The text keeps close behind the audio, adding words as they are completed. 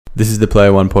This is the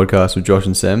Player One podcast with Josh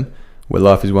and Sam, where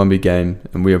life is one big game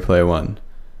and we are Player One.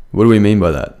 What do we mean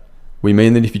by that? We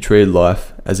mean that if you treated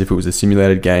life as if it was a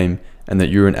simulated game and that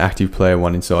you're an active Player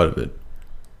One inside of it.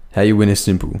 How you win is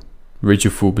simple. Reach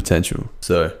your full potential.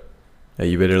 So, are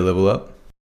you ready to level up?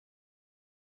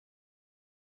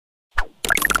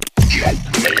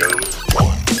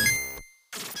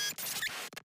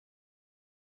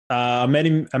 I met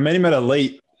him at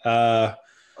Elite.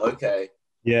 Okay.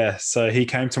 Yeah, so he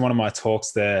came to one of my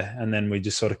talks there, and then we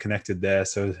just sort of connected there.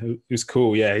 So it was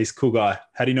cool. Yeah, he's a cool guy.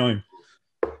 How do you know him?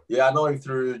 Yeah, I know him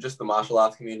through just the martial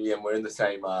arts community, and we're in the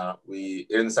same we're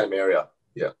in the same area.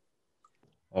 Yeah.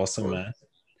 Awesome, man.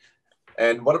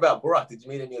 And what about Burak? Did you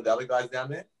meet any of the other guys down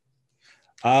there?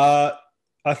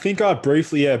 I think I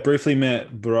briefly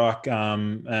met Burak,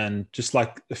 and just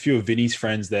like a few of Vinny's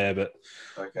friends there. But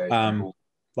Okay. Cool.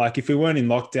 Like if we weren't in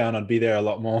lockdown, I'd be there a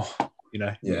lot more. You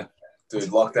know. Yeah, dude,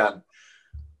 lockdown.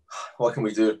 What can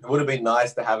we do? It would have been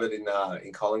nice to have it in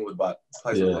Collingwood, but the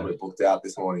place was a little bit booked out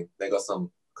this morning. They got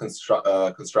some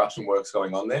construction works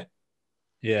going on there.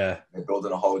 Yeah. They're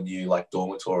building a whole new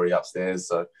dormitory upstairs,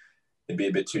 so it'd be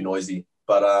a bit too noisy.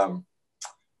 But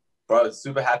bro,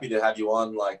 super happy to have you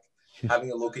on.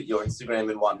 Having a look at your Instagram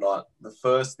and whatnot, the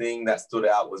first thing that stood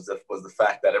out was the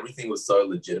fact that everything was so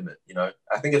legitimate. You know,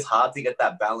 I think it's hard to get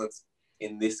that balance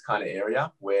in this kind of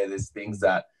area where there's things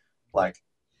that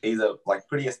either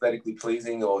pretty aesthetically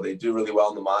pleasing or they do really well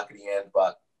in the marketing end,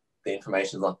 but the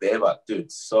information's not there. But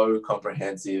dude, so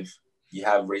comprehensive. You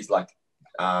have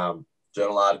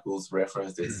journal articles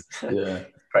referenced. It's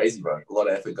crazy, bro. A lot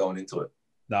of effort going into it.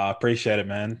 No, I appreciate it,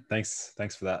 man. Thanks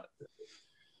for that.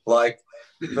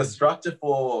 The structure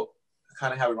for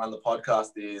kind of how we run the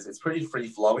podcast is it's pretty free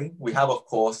flowing. We have, of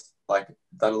course, done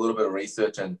a little bit of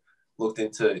research and looked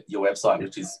into your website,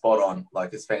 which is spot on.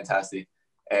 It's fantastic,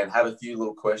 and have a few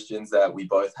little questions that we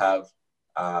both have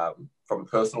from a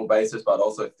personal basis, but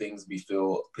also things we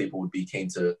feel people would be keen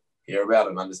to hear about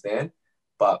and understand.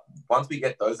 But once we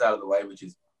get those out of the way, which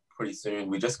is pretty soon,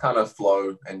 we just kind of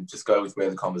flow and just go with where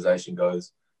the conversation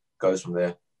goes from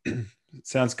there.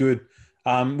 Sounds good.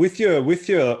 With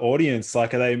your audience, are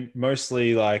they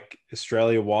mostly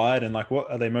Australia wide, and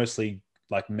what are they mostly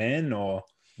men or?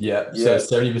 Yeah. So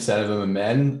 70% of them are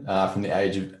men from the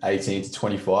age of 18 to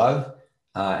 25,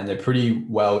 and they're pretty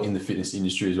well in the fitness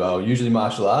industry as well. Usually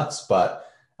martial arts, but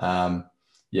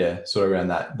sort of around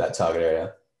that target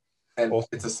area. And awesome.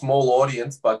 It's a small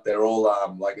audience, but they're all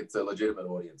it's a legitimate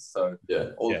audience. So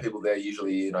all the people there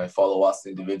usually follow us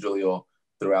individually or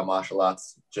through our martial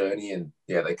arts journey, and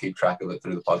they keep track of it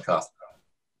through the podcast.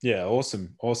 Yeah,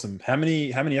 awesome. How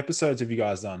many episodes have you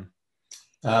guys done?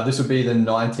 This will be the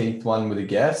 19th one with a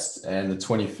guest and the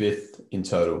 25th in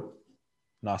total.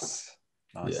 Nice.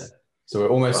 Yeah. So we're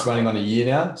almost running on a year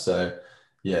now. So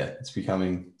it's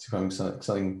becoming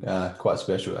something quite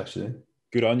special actually.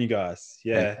 Good on you guys.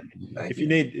 Yeah. If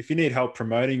you need help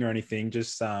promoting or anything,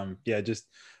 just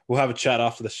we'll have a chat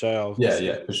after the show.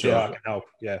 For sure. I can help.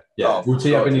 Yeah. We'll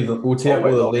tee up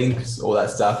all the links, all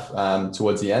that stuff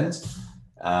towards the end,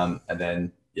 and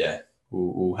then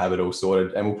we'll have it all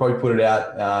sorted, and we'll probably put it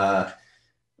out.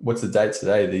 What's the date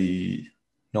today? The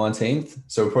 19th.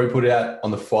 So we'll probably put it out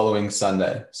on the following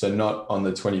Sunday. So not on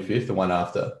the 25th, the one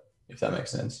after, if that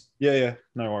makes sense. Yeah.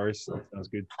 No worries. Sounds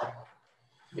good.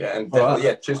 Yeah, and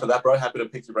definitely, cheers for that, bro. Happy to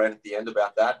pick your brain at the end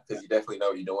about that, because you definitely know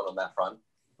what you're doing on that front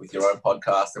with your own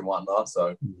podcast and whatnot.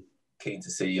 So keen to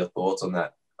see your thoughts on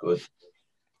that. Good.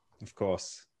 Of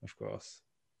course.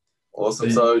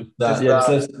 Awesome. So let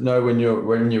us know when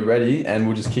you're ready, and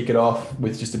we'll just kick it off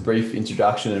with just a brief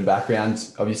introduction and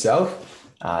background of yourself,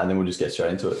 and then we'll just get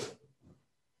straight into it.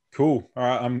 Cool. All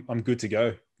right, I'm good to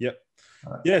go. Yep.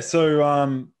 Right. Yeah. So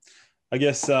I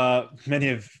guess many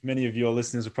of your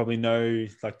listeners will probably know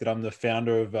that I'm the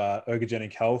founder of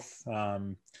Ergogenic Health.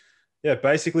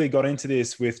 Basically got into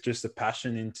this with just a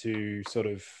passion into sort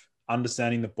of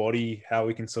understanding the body, how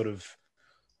we can sort of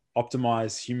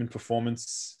optimize human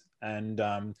performance. And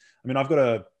I've got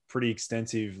a pretty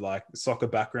extensive soccer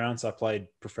background. So I played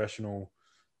professional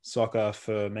soccer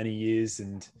for many years,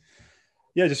 and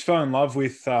just fell in love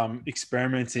with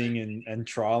experimenting and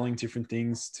trialing different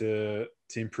things to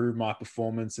improve my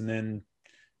performance. And then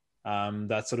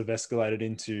that sort of escalated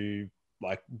into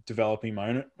developing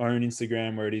my own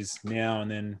Instagram, where it is now,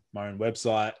 and then my own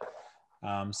website.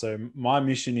 So my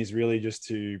mission is really just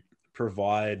to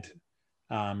provide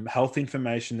health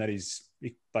information that is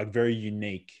very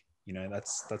unique.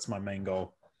 That's my main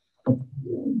goal.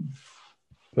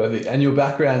 Perfect. And your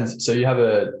background, so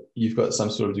you've got some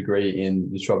sort of degree in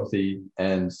naturopathy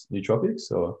and nootropics,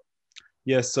 or?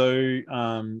 Yeah, so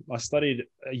I studied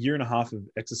a year and a half of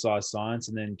exercise science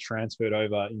and then transferred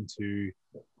over into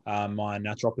my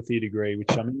naturopathy degree,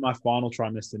 which I'm in my final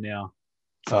trimester now.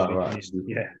 So I'll Oh, be right. finished.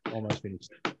 Yeah, almost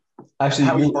finished. Actually,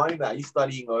 How are you finding that? Are you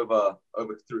studying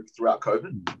throughout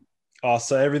COVID? Oh,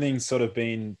 so everything's sort of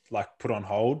been like put on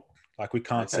hold. Like we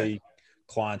can't Okay. see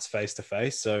clients face to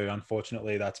face. So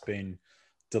unfortunately, that's been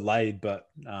delayed. But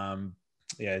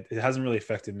yeah, it hasn't really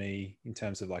affected me in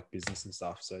terms of like business and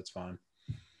stuff. So it's fine.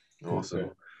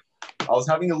 Awesome. I was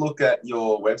having a look at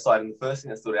your website, and the first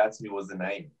thing that stood out to me was the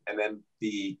name, and then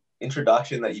the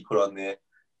introduction that you put on there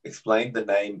explained the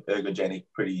name Ergogenic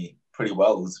pretty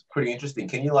well. It was pretty interesting.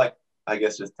 Can you I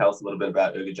guess just tell us a little bit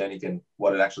about Ergogenic and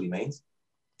what it actually means?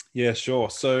 Yeah, sure.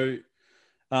 So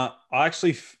I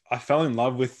fell in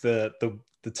love with the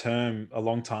term a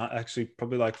long time, actually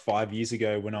probably like 5 years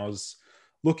ago when I was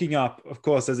looking up, of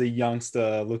course, as a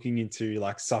youngster, looking into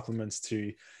like supplements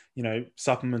to,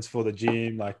 supplements for the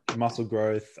gym, like muscle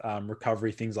growth,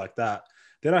 recovery, things like that.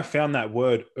 Then I found that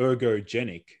word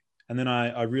ergogenic. And then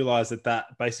I realized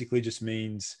that basically just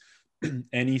means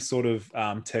any sort of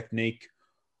technique,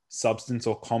 substance,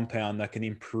 or compound that can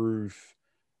improve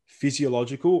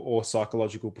physiological or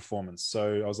psychological performance.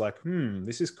 So I was like,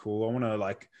 this is cool. I want to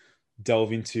like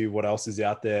delve into what else is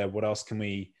out there. What else can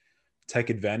we take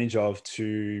advantage of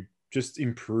to just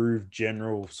improve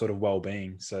general sort of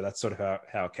well-being? So that's sort of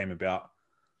how it came about.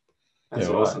 That's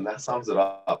Yeah, awesome. right. That sums it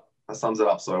up. That sums it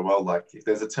up so well. Like if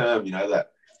there's a term,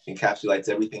 that encapsulates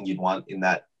everything you'd want in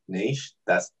that niche,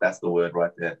 that's the word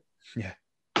right there. Yeah.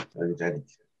 Ergogenic.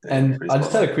 And I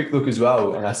just had a quick look as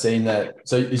well, and I seen that.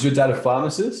 So, is your dad a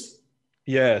pharmacist?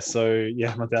 Yeah. So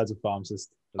yeah, my dad's a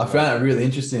pharmacist I as well. found it really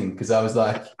interesting because I was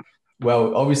like,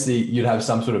 well, obviously you'd have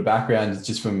some sort of background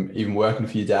just from even working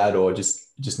for your dad or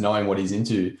just knowing what he's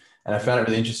into. And I found it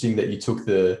really interesting that you took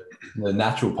the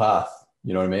natural path.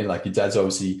 You know what I mean? Like your dad's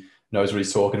obviously knows what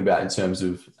he's talking about in terms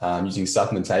of using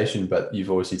supplementation, but you've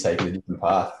obviously taken a different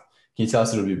path. Can you tell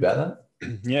us a little bit about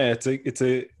Yeah, it's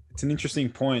an interesting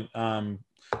point.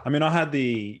 I mean, I had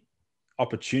the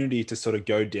opportunity to sort of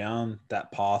go down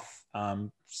that path,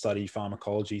 study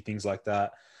pharmacology, things like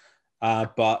that.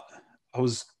 But I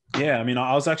was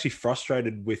actually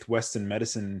frustrated with Western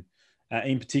medicine,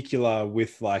 in particular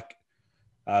with like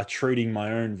treating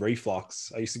my own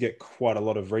reflux. I used to get quite a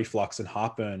lot of reflux and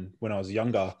heartburn when I was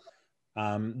younger.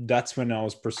 That's when I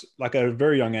was like at a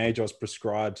very young age, I was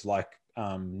prescribed like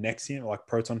Nexium, like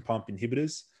proton pump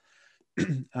inhibitors.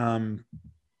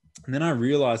 And then I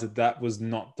realized that was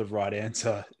not the right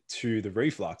answer to the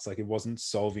reflux. Like it wasn't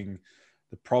solving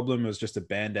the problem. It was just a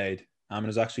band-aid. And it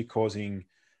was actually causing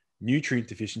nutrient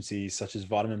deficiencies such as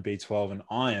vitamin B12 and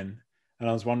iron. And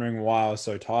I was wondering why I was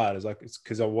so tired. It's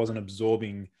because I wasn't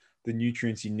absorbing the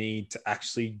nutrients you need to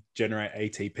actually generate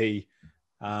ATP.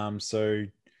 So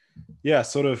yeah,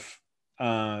 sort of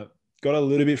got a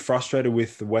little bit frustrated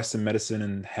with the Western medicine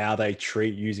and how they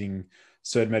treat using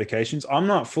certain medications. I'm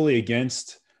not fully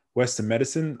against Western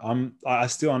medicine. I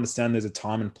still understand there's a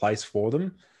time and place for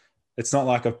them. It's not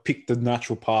like I've picked the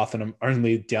natural path and I'm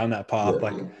only down that path.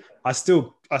 Like that? I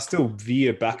still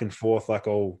veer back and forth. Like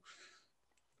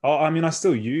I mean, I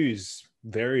still use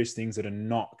various things that are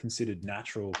not considered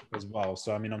natural as well.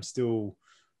 So I mean, I'm still,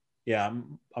 yeah,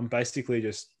 I'm basically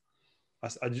just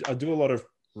I do a lot of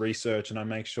research and I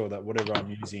make sure that whatever I'm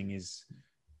using is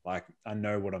like I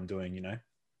know what I'm doing.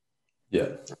 Yeah,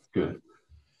 good.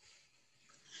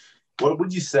 What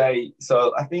would you say?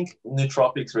 So I think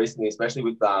nootropics recently, especially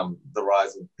with the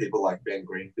rise of people like Ben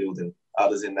Greenfield and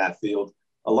others in that field,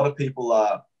 a lot of people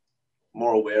are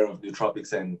more aware of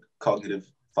nootropics and cognitive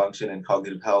function and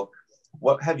cognitive health.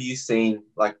 What have you seen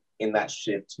like in that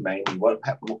shift mainly?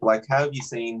 How have you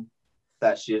seen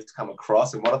that shift come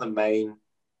across, and what are the main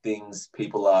things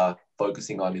people are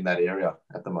focusing on in that area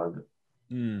at the moment?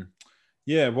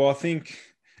 Yeah, well, I think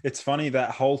it's funny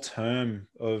that whole term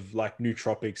of like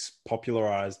nootropics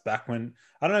popularized back when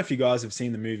I don't know if you guys have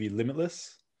seen the movie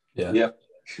Limitless. Yeah. Yeah.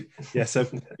 Yeah. So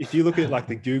if you look at like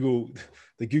the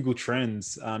Google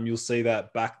trends, you'll see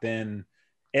that back then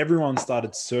everyone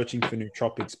started searching for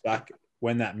nootropics back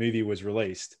when that movie was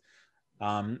released.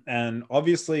 And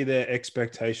obviously their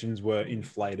expectations were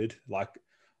inflated. Like,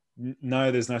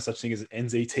 no, there's no such thing as an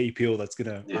NZT pill that's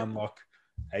going to unlock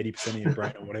 80% of your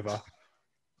brain or whatever.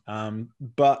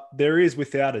 But there is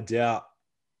without a doubt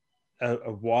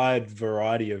a wide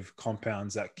variety of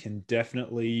compounds that can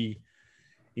definitely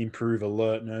improve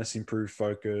alertness, improve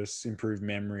focus, improve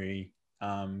memory,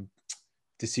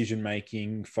 decision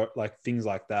making, like things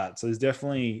like that. So there's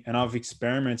definitely, and I've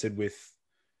experimented with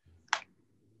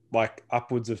like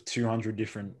upwards of 200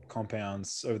 different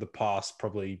compounds over the past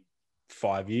probably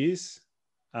 5 years.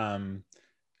 And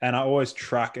I always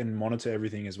track and monitor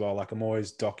everything as well. Like I'm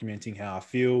always documenting how I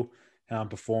feel, how I'm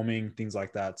performing, things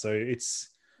like that. So it's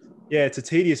a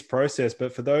tedious process,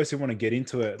 but for those who want to get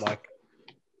into it, like,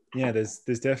 yeah, there's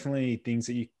definitely things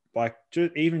that you like,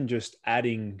 even just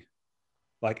adding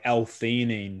like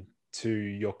L-theanine to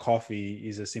your coffee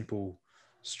is a simple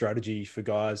strategy for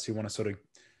guys who want to sort of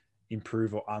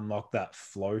improve or unlock that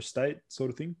flow state sort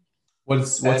of thing.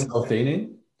 What's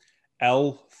L-theanine?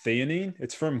 L-theanine.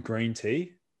 It's from green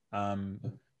tea.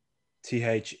 Theanine.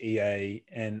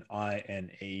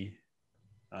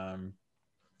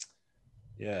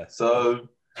 Yeah. So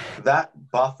that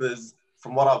buffers,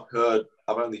 from what I've heard,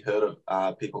 I've only heard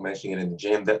of people mentioning it in the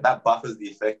gym, that buffers the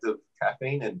effect of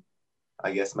caffeine and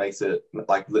I guess makes it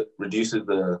like reduces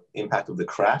the impact of the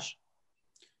crash.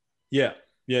 Yeah.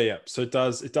 So it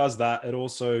does that. It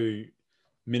also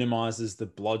minimizes the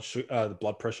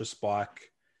blood pressure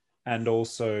spike, and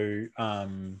also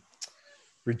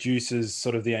reduces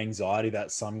sort of the anxiety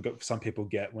that some people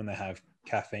get when they have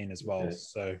caffeine as well. Okay.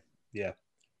 So yeah.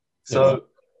 So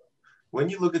when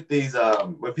you look at these,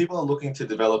 when people are looking to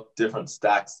develop different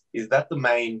stacks, is that the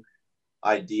main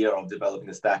idea of developing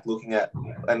a stack? Looking at,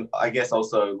 and I guess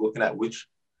also looking at which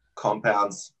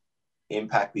compounds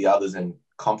impact the others and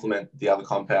complement the other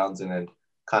compounds, and then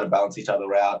kind of balance each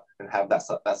other out and have that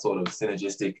sort of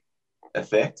synergistic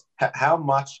effect. How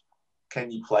much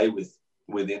can you play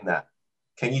within that?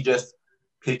 Can you just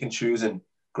pick and choose and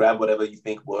grab whatever you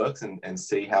think works and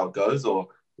see how it goes, or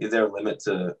is there a limit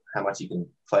to how much you can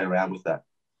play around with that?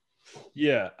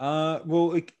 Yeah.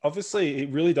 Well, obviously it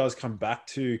really does come back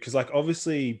to, because like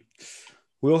obviously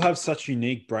we all have such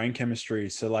unique brain chemistry.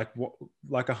 So like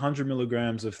 100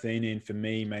 milligrams of theanine for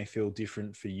me may feel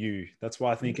different for you. That's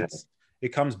why I think it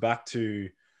comes back to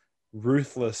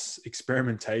ruthless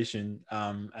experimentation,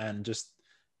 and just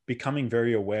becoming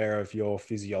very aware of your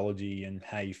physiology and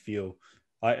how you feel.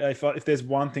 If there's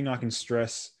one thing I couldn't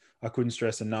stress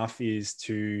enough, is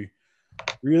to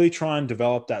really try and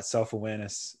develop that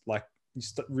self-awareness. Like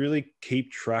really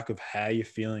keep track of how you're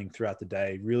feeling throughout the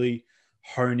day. Really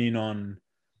hone in on,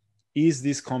 is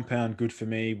this compound good for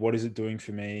me? What is it doing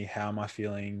for me? How am I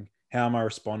feeling? How am I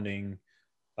responding?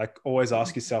 Like always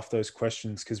ask yourself those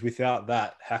questions, because without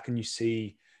that, how can you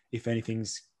see if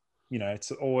anything's,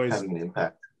 it's always having an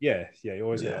impact. Yeah. You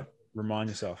always got to remind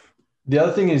yourself. The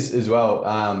other thing is as well,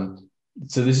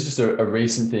 so this is just a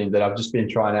recent thing that I've just been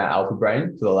trying out Alpha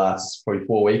Brain for the last probably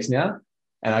 4 weeks now.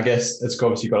 And I guess it's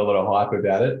obviously got a lot of hype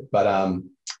about it, but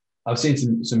I've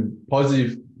seen some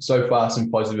positive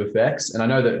effects. And I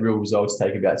know that real results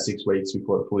take about 6 weeks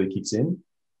before it fully kicks in.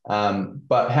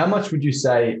 But how much would you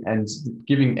say, and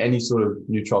giving any sort of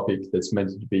nootropic that's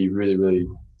meant to be really, really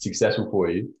successful for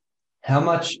you, how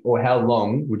much or how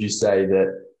long would you say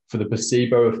that for the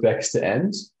placebo effects to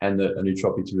end and a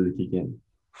nootropic to really kick in?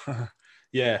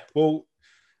 Yeah, well,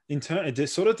 it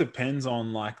just sort of depends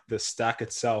on like the stack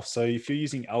itself. So if you're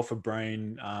using Alpha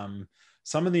Brain,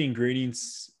 some of the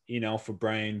ingredients in Alpha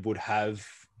Brain would have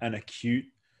an acute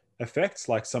effect.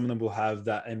 Like some of them will have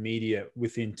that immediate,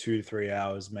 within 2 to 3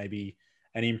 hours, maybe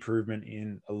an improvement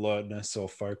in alertness or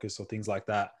focus or things like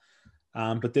that.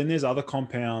 But then there's other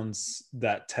compounds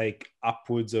that take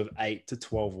upwards of 8 to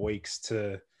 12 weeks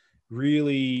to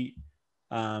really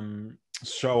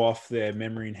show off their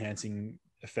memory enhancing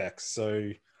effects.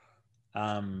 So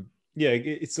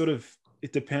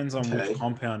it depends on which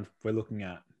compound we're looking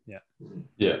at. Yeah,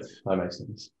 that makes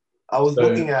sense. I was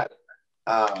looking at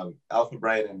Alpha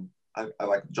Brain, and I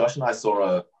like Josh and I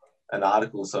saw an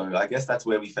article, so I guess that's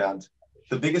where we found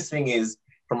the biggest thing is,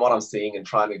 from what I'm seeing and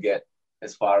trying to get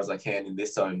as far as I can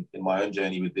in my own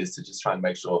journey with this, to just try and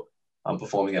make sure I'm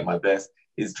performing at my best,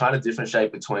 is trying to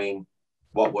differentiate between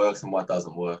what works and what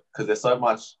doesn't work, because there's so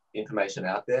much information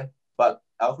out there. But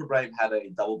Alpha Brain had a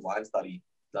double-blind study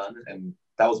done, and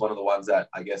that was one of the ones that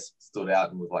I guess stood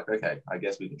out and was like, okay, I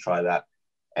guess we can try that.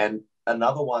 And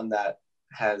another one that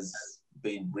has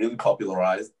been really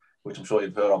popularized, which I'm sure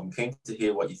you've heard of, I'm keen to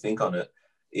hear what you think on it,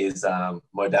 is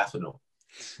modafinil.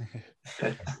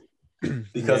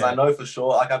 Because I know for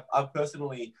sure, like I've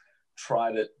personally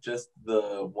tried it just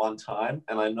the one time,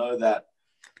 and I know that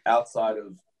outside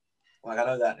of, like, I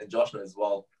know that, and Josh knows as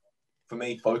well, for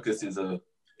me, focus is a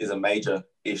major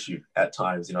issue at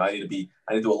times. I need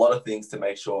to do a lot of things to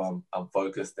make sure I'm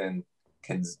focused and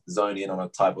can zone in on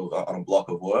a block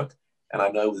of work. And I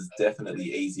know it was definitely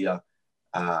easier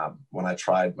when I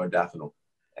tried modafinil.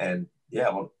 And yeah,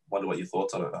 I wonder what your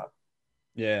thoughts on it are.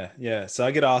 Yeah. So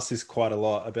I get asked this quite a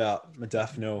lot about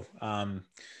modafinil.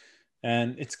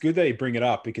 And it's good that you bring it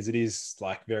up, because it is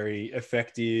like very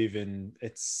effective, and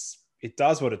it's it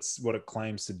does what it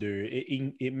claims to do.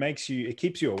 It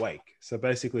keeps you awake. So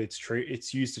basically,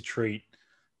 it's used to treat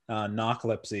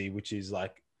narcolepsy, which is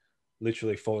like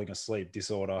literally falling asleep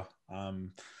disorder.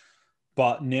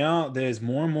 But now there's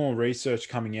more and more research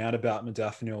coming out about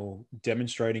modafinil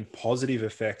demonstrating positive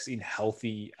effects in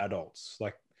healthy adults,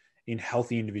 like in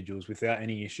healthy individuals without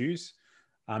any issues,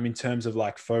 in terms of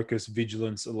like focus,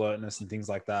 vigilance, alertness, and things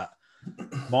like that.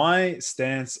 My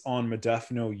stance on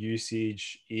modafinil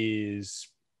usage is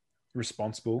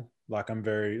responsible. Like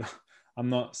I'm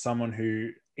not someone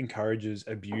who encourages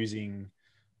abusing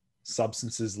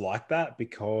substances like that,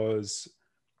 because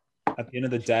at the end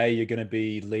of the day, you're going to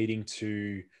be leading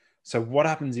to, so what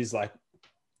happens is, like,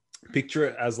 picture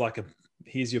it as like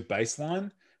here's your baseline.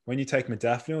 When you take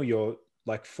modafinil, you're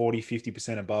like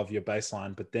 40-50% above your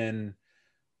baseline. But then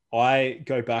I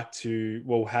go back to,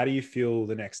 well, how do you feel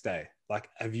the next day? Like,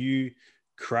 have you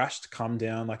crashed, come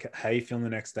down? Like, how you feeling the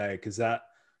next day? Because that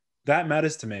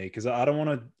matters to me, because I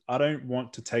don't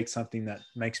want to take something that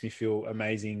makes me feel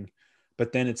amazing,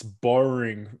 but then it's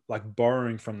borrowing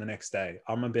from the next day.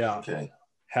 I'm about,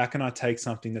 how can I take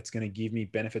something that's going to give me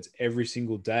benefits every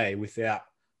single day without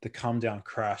the come down,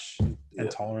 crash, and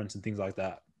tolerance and things like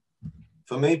that?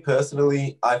 For me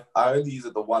personally, I only use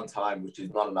it the one time, which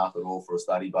is not enough at all for a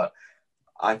study, but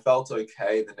I felt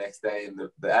okay the next day. And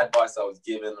the advice I was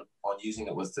given on using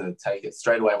it was to take it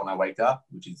straight away when I wake up,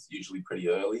 which is usually pretty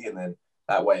early. And then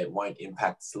that way it won't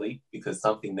impact sleep, because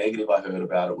something negative I heard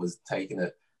about it was taking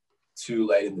it too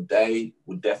late in the day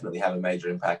would definitely have a major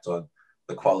impact on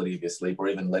the quality of your sleep, or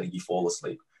even letting you fall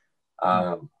asleep.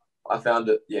 I found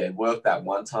it worked that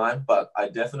one time, but I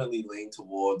definitely lean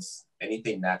towards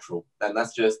anything natural. And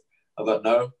that's just, I've got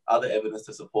no other evidence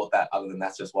to support that other than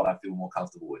that's just what I feel more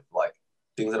comfortable with. Like,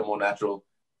 things that are more natural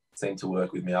seem to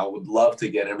work with me. I would love to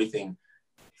get everything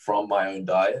from my own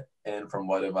diet and from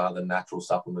whatever other natural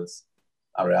supplements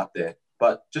are out there.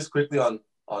 But just quickly on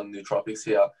nootropics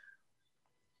here,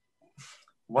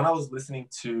 when I was listening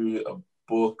to a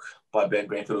book by Ben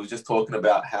Greenfield, it was just talking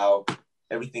about how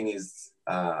everything is,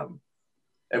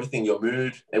 your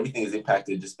mood, everything is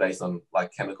impacted just based on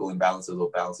like chemical imbalances or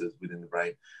balances within the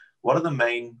brain. What are the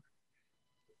main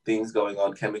things going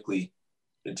on chemically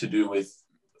to do with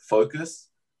focus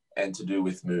and to do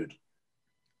with mood?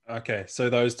 Okay, so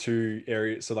those two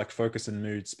areas, so like focus and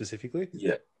mood specifically?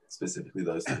 Yeah, specifically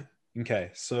those two.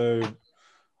 Okay, so,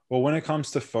 well, when it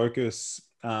comes to focus,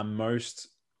 most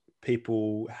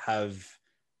people have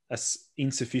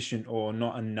insufficient or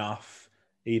not enough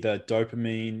either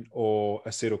dopamine or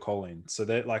acetylcholine. So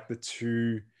they're like the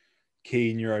two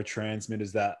key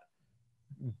neurotransmitters that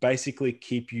basically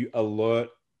keep you alert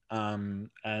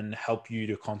and help you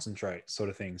to concentrate, sort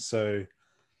of thing. So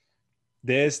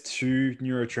there's two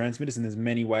neurotransmitters, and there's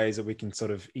many ways that we can sort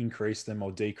of increase them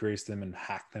or decrease them and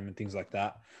hack them and things like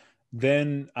that.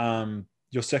 Then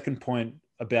your second point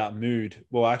about mood,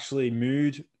 well, actually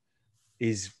mood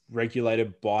is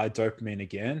regulated by dopamine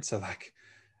again. So like,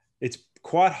 it's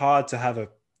quite hard to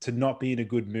not be in a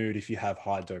good mood if you have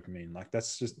high dopamine. Like,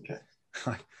 that's just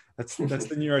like, that's the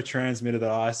neurotransmitter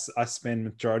that I spend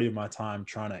majority of my time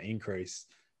trying to increase.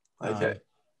 Okay.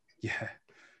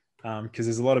 Because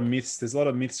there's a lot of myths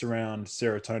around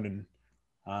serotonin,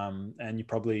 and you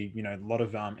probably, a lot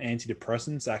of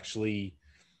antidepressants actually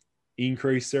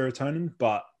increase serotonin,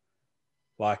 but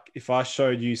like, if I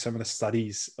showed you some of the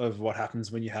studies of what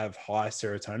happens when you have high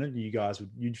serotonin,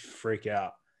 you'd freak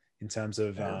out in terms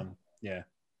of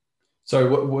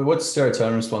So what's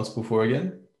serotonin responsible for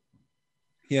again?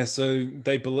 Yeah, so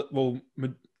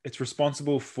it's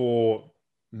responsible for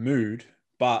mood,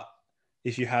 but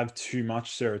if you have too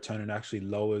much serotonin, it actually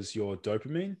lowers your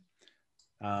dopamine.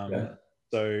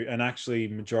 So, and actually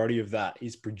majority of that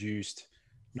is produced,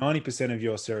 90% of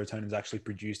your serotonin is actually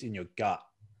produced in your gut.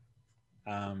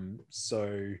 In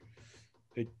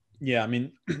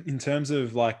terms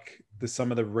of like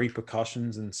some of the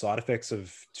repercussions and side effects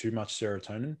of too much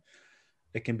serotonin,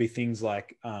 it can be things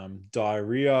like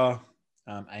diarrhea,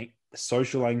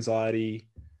 social anxiety,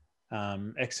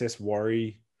 excess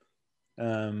worry,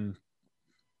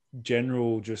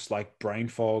 general just like brain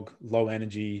fog, low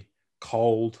energy,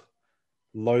 cold,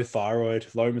 low thyroid,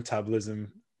 low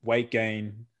metabolism, weight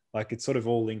gain. Like, it sort of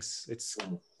all links. It's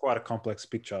quite a complex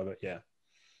picture, but yeah.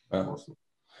 Awesome.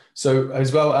 So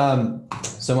as well,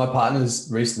 so my partner's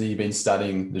recently been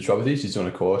studying naturopathy. She's doing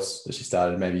a course that she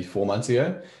started maybe 4 months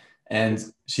ago, and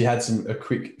she had a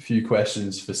quick few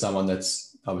questions for someone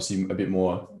that's obviously a bit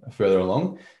more further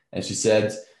along. And she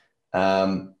said,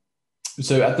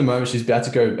 so at the moment she's about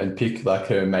to go and pick like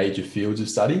her major fields of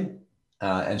study.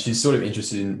 and she's sort of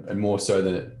interested in more so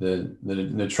the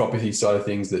naturopathy side of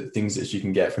things, that things that she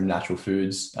can get from natural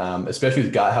foods, especially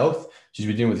with gut health. She's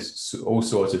been dealing with all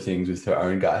sorts of things with her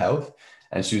own gut health.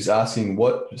 And she was asking,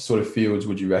 what sort of fields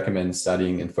would you recommend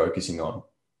studying and focusing on?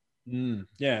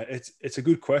 Yeah, it's a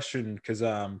good question because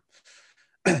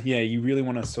yeah, you really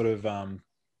want to sort of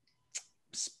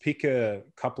pick a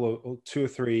couple of 2 or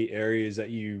 3 areas that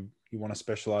you want to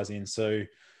specialize in. So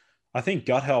I think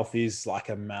gut health is like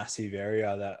a massive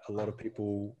area that a lot of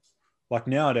people like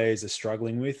nowadays are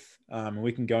struggling with. And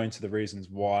we can go into the reasons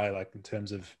why, like in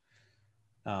terms of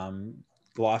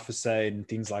glyphosate and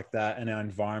things like that, and our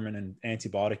environment and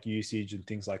antibiotic usage and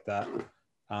things like that.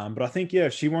 But I think, yeah,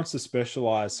 if she wants to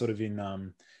specialize sort of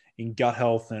in gut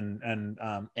health and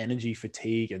energy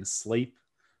fatigue and sleep,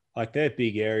 like they're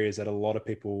big areas that a lot of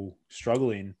people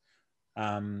struggle in.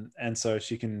 And so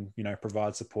she can,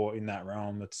 provide support in that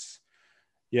realm.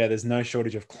 There's no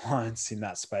shortage of clients in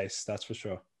that space. That's for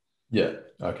sure. Yeah.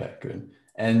 Okay, good.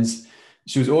 And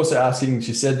she was also asking,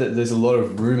 she said that there's a lot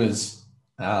of rumors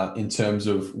in terms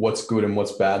of what's good and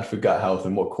what's bad for gut health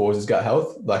and what causes gut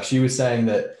health. Like she was saying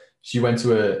that she went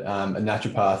to a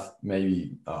naturopath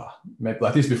maybe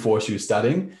like this before she was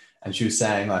studying. And she was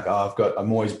saying like,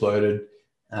 I'm always bloated.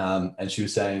 And she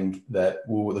was saying that,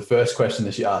 well, the first question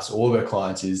that she asks all of her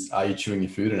clients is, are you chewing your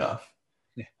food enough?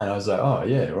 Yeah. And I was like, oh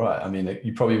yeah, right. I mean,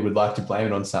 you probably would like to blame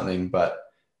it on something, but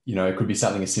it could be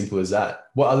something as simple as that.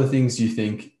 What other things do you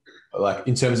think, like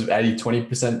in terms of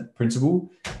 80-20%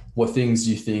 principle, what things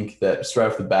do you think that straight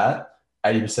off the bat,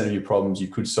 80% of your problems you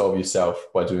could solve yourself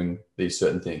by doing these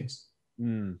certain things?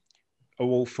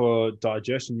 Well, for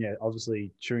digestion, yeah,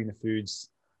 obviously chewing the foods,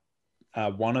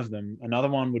 one of them. Another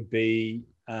one would be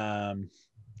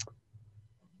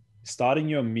starting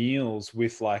your meals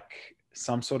with like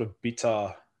some sort of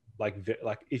bitter, like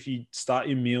if you start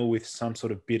your meal with some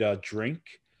sort of bitter drink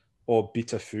or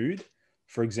bitter food,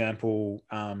 for example,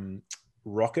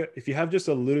 rocket. If you have just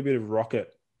a little bit of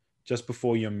rocket just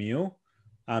before your meal,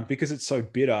 because it's so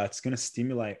bitter, it's going to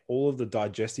stimulate all of the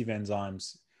digestive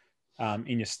enzymes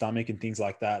in your stomach and things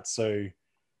like that. So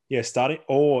yeah,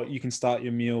 or you can start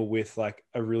your meal with like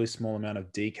a really small amount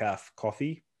of decaf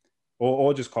coffee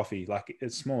or just coffee, like a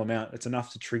small amount. It's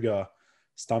enough to trigger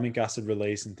stomach acid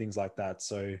release and things like that.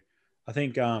 So I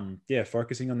think,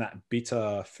 focusing on that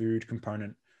bitter food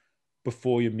component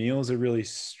before your meals are really,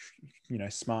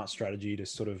 smart strategy to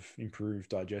sort of improve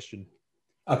digestion.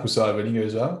 Apple cider vinegar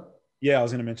as well? Yeah, I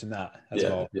was going to mention that as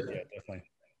well. Yeah, definitely.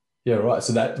 Yeah, right.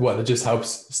 So that just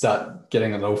helps start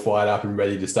getting it all fired up and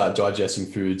ready to start digesting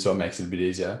food, so it makes it a bit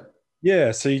easier.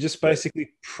 Yeah, so you're just basically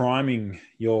priming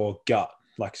your gut,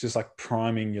 like it's just like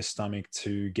priming your stomach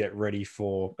to get ready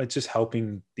for. It's just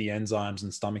helping the enzymes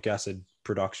and stomach acid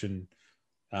production,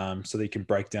 so that you can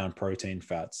break down protein,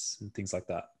 fats, and things like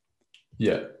that.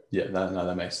 Yeah, no,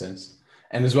 that makes sense.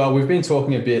 And as well, we've been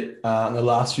talking a bit in the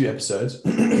last few episodes.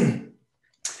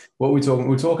 What we're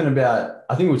talking about,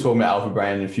 I think we're talking about alpha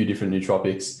brain and a few different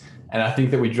nootropics. And I think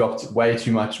that we dropped way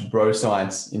too much bro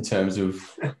science in terms of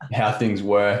how things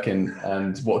work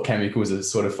and what chemicals are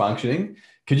sort of functioning.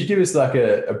 Could you give us like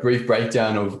a brief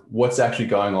breakdown of what's actually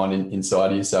going on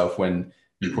inside of yourself when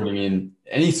you're putting in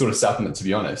any sort of supplement, to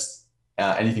be honest,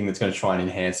 anything that's going to try and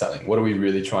enhance something? What are we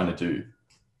really trying to do?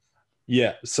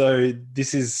 Yeah, so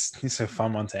this is a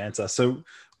fun one to answer. So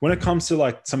when it comes to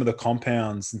like some of the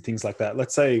compounds and things like that,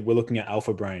 let's say we're looking at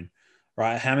alpha brain,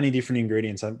 right? How many different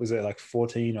ingredients? Was it like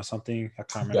 14 or something? I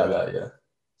can't remember. Yeah.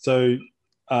 So,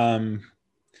 all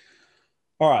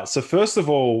right. So first of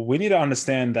all, we need to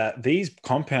understand that these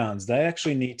compounds, they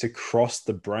actually need to cross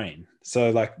the brain. So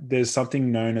like there's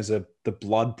something known as the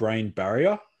blood-brain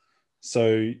barrier.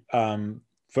 So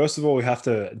first of all, we have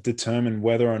to determine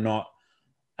whether or not,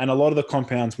 and a lot of the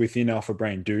compounds within alpha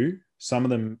brain do. Some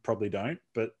of them probably don't,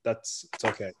 but it's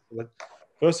okay.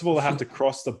 First of all, they have to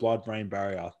cross the blood-brain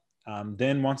barrier.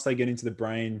 Then once they get into the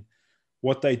brain,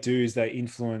 what they do is they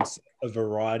influence a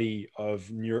variety of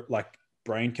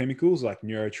brain chemicals, like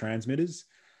neurotransmitters,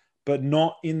 but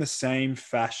not in the same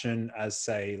fashion as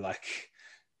say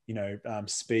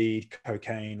speed,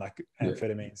 cocaine, like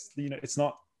amphetamines. It's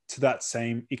not to that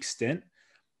same extent.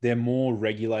 They're more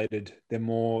regulated.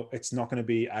 It's not going to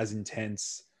be as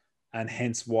intense, and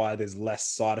hence why there's less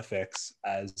side effects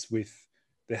as with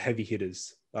the heavy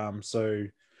hitters. In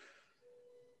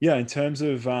terms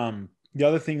of the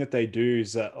other thing that they do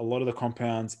is that a lot of the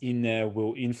compounds in there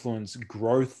will influence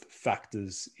growth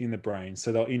factors in the brain.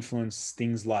 So they'll influence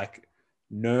things like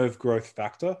nerve growth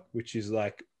factor, which is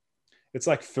it's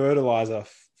like fertilizer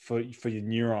for your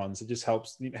neurons. It just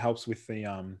helps with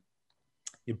the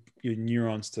your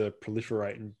neurons to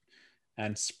proliferate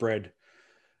and spread.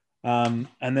 And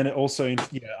then it also,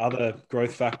 other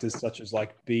growth factors such as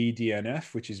like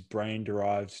BDNF, which is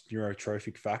brain-derived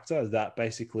neurotrophic factor, that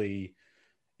basically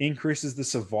increases the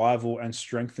survival and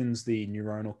strengthens the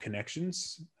neuronal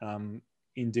connections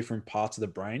in different parts of the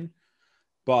brain.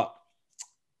 But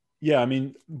yeah, I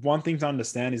mean, one thing to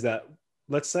understand is that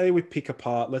let's say we pick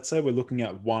apart, let's say we're looking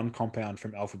at one compound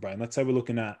from Alpha Brain. Let's say we're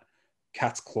looking at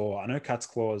cat's claw. I know cat's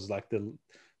claw is like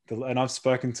and I've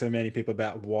spoken to many people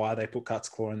about why they put cat's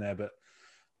claw in there, but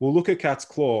we'll look at cat's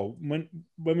claw. When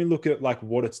we look at like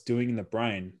what it's doing in the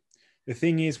brain, the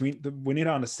thing is we need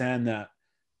to understand that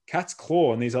cat's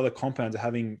claw and these other compounds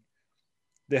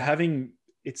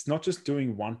it's not just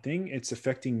doing one thing, it's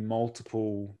affecting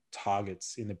multiple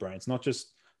targets in the brain. It's not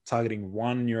just targeting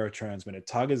one neurotransmitter, it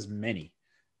targets many.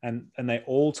 And they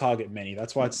all target many.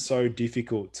 That's why it's so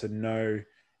difficult to know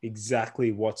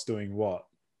exactly what's doing what.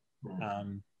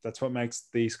 That's what makes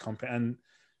these compounds,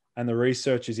 and the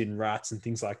research is in rats and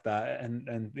things like that.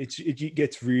 And it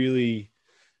gets really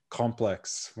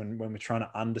complex when we're trying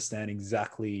to understand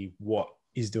exactly what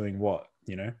is doing what,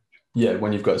 Yeah,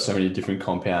 when you've got so many different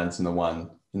compounds in the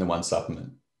one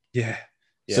supplement. Yeah.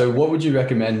 So what would you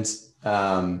recommend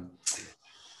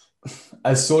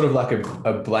as sort of like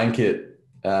a blanket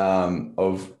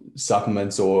of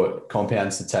supplements or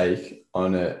compounds to take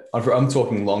I'm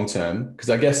talking long term, because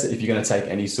I guess if you're going to take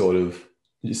any sort of,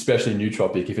 especially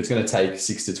nootropic, if it's going to take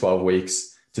 6 to 12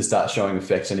 weeks to start showing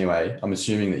effects anyway, I'm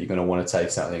assuming that you're going to want to take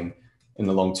something in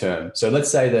the long term. So let's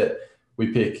say that we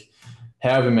pick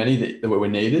however many that were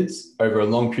needed over a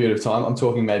long period of time. I'm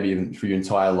talking maybe even for your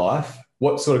entire life.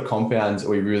 What sort of compounds are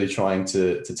we really trying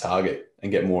to target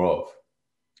and get more of?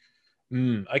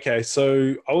 Okay,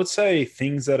 so I would say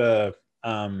things that are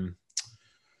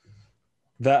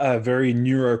very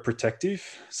neuroprotective.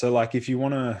 So like if you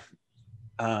want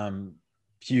to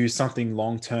use something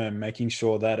long-term, making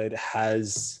sure that it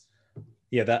has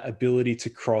that ability to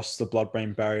cross the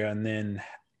blood-brain barrier and then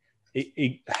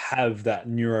it have that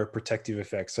neuroprotective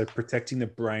effect. So protecting the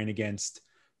brain against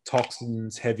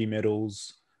toxins, heavy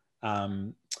metals,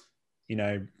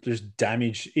 just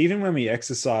damage. Even when we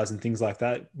exercise and things like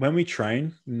that, when we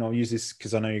train, and I'll use this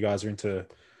because I know you guys are into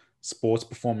sports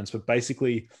performance, but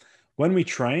basically when we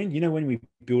train, when we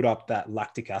build up that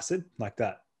lactic acid like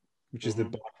that, which is the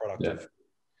byproduct of.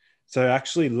 So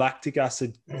actually lactic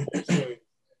acid, also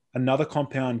another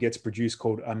compound gets produced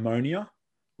called ammonia,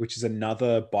 which is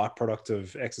another byproduct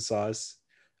of exercise.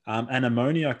 And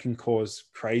ammonia can cause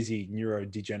crazy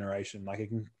neurodegeneration.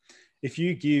 Like if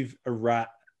you give a rat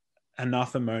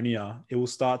enough ammonia, it will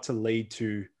start to lead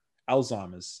to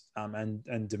Alzheimer's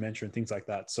and dementia and things like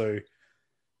that. So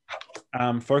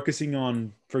focusing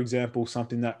on, for example,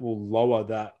 something that will lower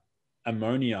that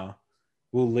ammonia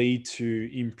will lead to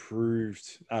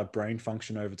improved brain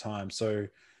function over time. So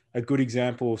a good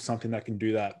example of something that can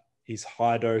do that is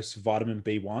high dose vitamin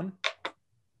B1.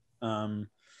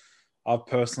 I've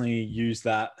personally used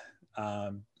that.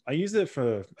 I used it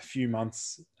for a few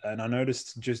months and I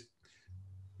noticed just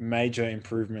major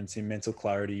improvements in mental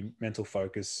clarity, mental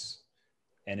focus,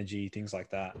 energy, things like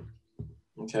that.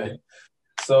 Okay.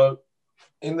 So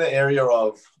in the area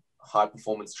of high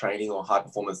performance training or high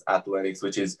performance athletics,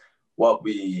 which is what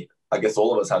I guess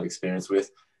all of us have experience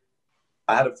with,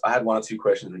 I had one or two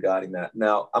questions regarding that.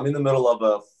 Now, I'm in the middle of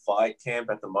a fight camp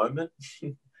at the moment.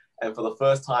 And for the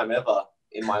first time ever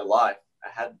in my life, I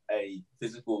had a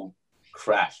physical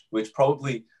crash, which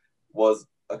probably was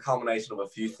a culmination of a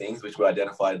few things which were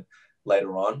identified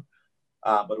later on.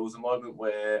 But it was a moment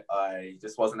where I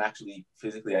just wasn't actually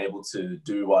physically able to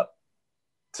do what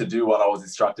I was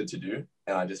instructed to do.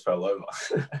 And I just fell over.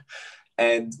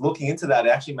 And looking into that, it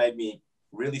actually made me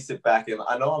really sit back. And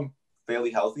I know I'm fairly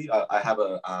healthy.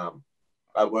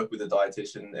 I work with a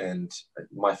dietitian and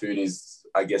my food is,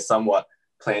 I guess, somewhat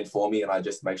planned for me. And I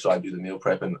just make sure I do the meal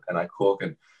prep and I cook.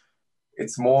 And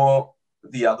it's more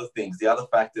the other things, the other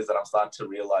factors that I'm starting to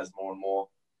realize more and more.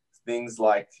 Things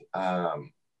like,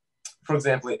 for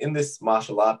example, in this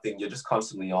martial art thing, you're just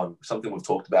constantly on, something we've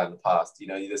talked about in the past.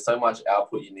 There's so much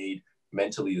output you need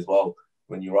mentally as well.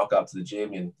 When you rock up to the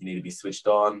gym and you need to be switched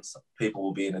on, people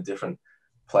will be in a different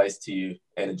place to you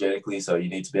energetically. So you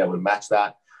need to be able to match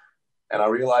that. And I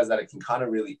realized that it can kind of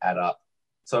really add up.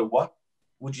 So what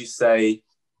would you say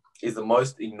is the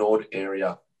most ignored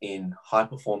area in high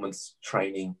performance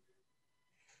training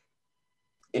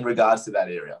in regards to that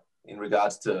area, in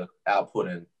regards to output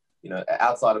and,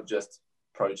 outside of just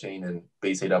protein and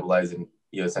BCAAs and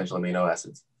your essential amino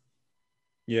acids?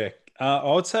 Yeah,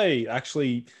 I would say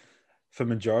actually for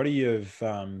majority of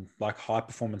like high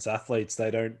performance athletes,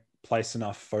 they don't place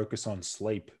enough focus on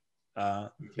sleep.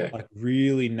 like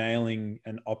really nailing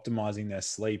and optimizing their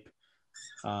sleep.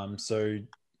 So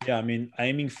yeah, I mean,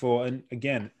 aiming for, and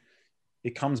again,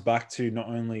 it comes back to not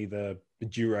only the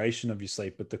duration of your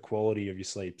sleep, but the quality of your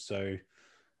sleep. So,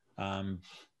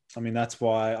 I mean, that's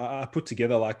why I put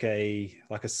together like a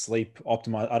sleep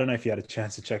optimize. I don't know if you had a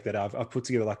chance to check that out. I've put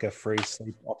together like a free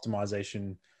sleep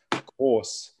optimization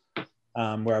course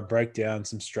where I break down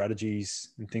some strategies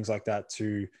and things like that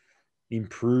to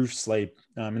improve sleep.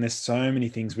 And there's so many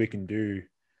things we can do.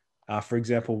 For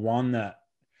example, one that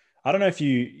I don't know if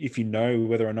you know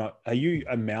whether or not, are you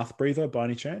a mouth breather by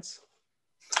any chance?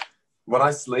 When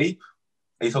I sleep,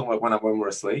 are you talking about when we're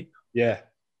asleep? Yeah.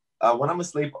 When I'm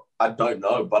asleep, I don't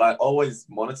know, but I always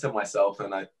monitor myself,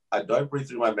 and I don't breathe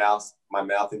through my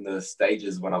mouth in the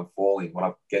stages when I'm falling, when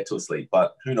I get to sleep.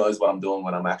 But who knows what I'm doing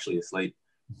when I'm actually asleep?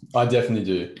 I definitely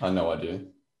do. I know I do.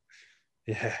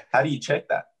 Yeah. How do you check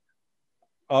that?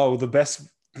 Oh, the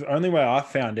only way I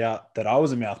found out that I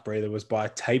was a mouth breather was by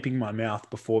taping my mouth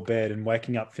before bed and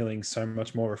waking up feeling so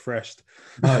much more refreshed.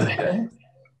 Oh, yeah.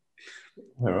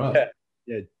 All right. Yeah.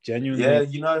 Yeah, genuinely. Yeah,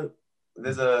 you know,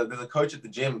 there's a coach at the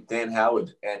gym, Dan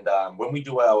Howard, and when we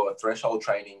do our threshold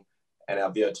training and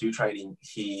our VO2 training,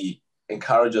 he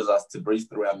encourages us to breathe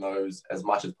through our nose as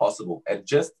much as possible. And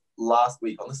just last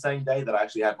week, on the same day that I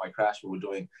actually had my crash, we were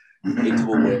doing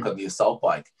interval work on the assault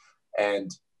bike,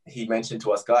 and he mentioned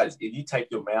to us, guys, if you tape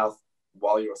your mouth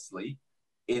while you're asleep,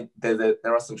 there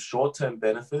are some short-term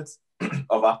benefits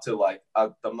of up to like,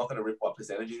 I'm not going to rip what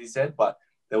percentages he said, but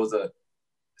there was a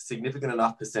significant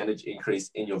enough percentage increase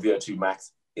in your VO2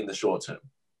 max in the short term,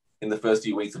 in the first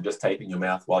few weeks of just taping your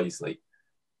mouth while you sleep.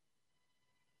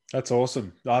 That's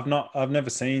awesome. I've never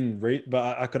seen,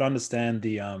 but I could understand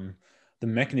the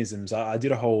mechanisms. I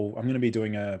did I'm going to be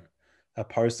doing a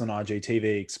post on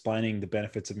IGTV explaining the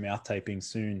benefits of mouth taping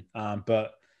soon.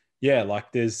 But yeah,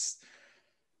 like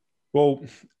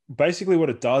basically what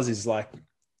it does is like,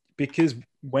 because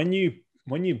when you're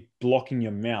blocking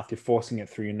your mouth, you're forcing it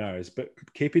through your nose. But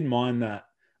keep in mind that,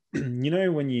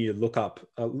 when you look up,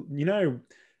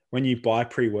 when you buy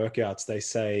pre-workouts, they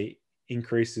say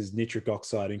increases nitric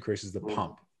oxide, increases the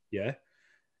pump. Yeah.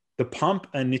 The pump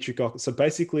and nitric oxide. So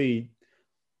basically,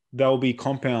 there'll be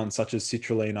compounds such as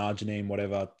citrulline, arginine,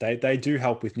 whatever. They do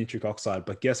help with nitric oxide.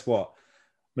 But guess what?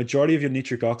 Majority of your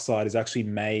nitric oxide is actually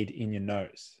made in your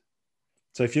nose.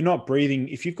 So if you're not breathing,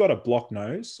 if you've got a blocked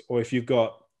nose, or if you've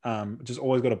got just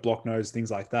always got a blocked nose, things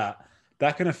like that,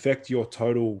 that can affect your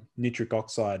total nitric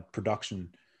oxide production.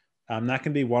 That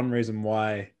can be one reason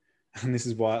why, and this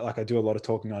is why, like, I do a lot of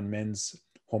talking on men's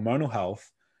hormonal health.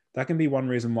 That can be one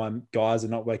reason why guys are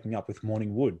not waking up with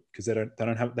morning wood, because they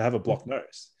have a blocked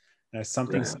nose.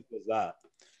 Something simple as that.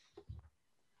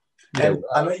 And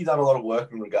I know you've done a lot of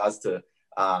work in regards to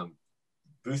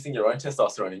boosting your own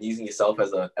testosterone and using yourself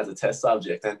as a test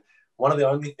subject. And one of the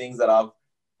only things that I've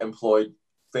employed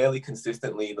fairly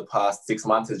consistently in the past 6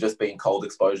 months has just been cold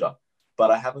exposure.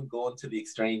 But I haven't gone to the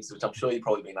extremes, which I'm sure you've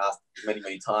probably been asked many,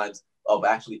 many times, of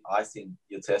actually icing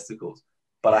your testicles.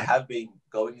 But I have been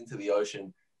going into the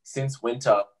ocean since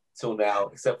winter till now,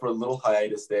 except for a little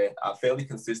hiatus there, fairly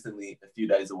consistently a few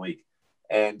days a week.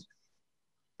 And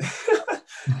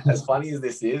as funny as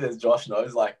this is, as Josh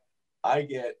knows, like, I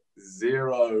get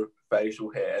zero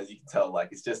facial hair, as you can tell. Like,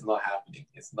 it's just not happening.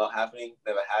 It's not happening.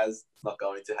 Never has. It's not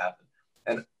going to happen.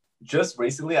 And just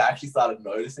recently, I actually started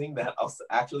noticing that I was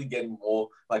actually getting more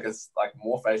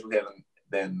more facial hair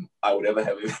than I would ever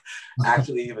have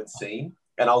actually even seen.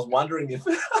 And I was wondering if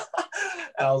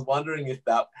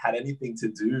that had anything to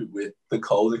do with the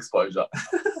cold exposure.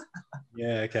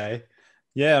 Yeah. Okay.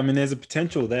 Yeah. I mean, there's a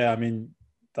potential there. I mean,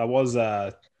 I was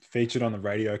featured on the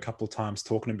radio a couple of times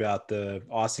talking about the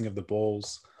icing of the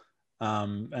balls.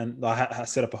 And I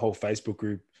set up a whole Facebook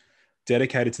group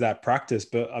dedicated to that practice.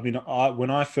 But I mean,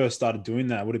 when I first started doing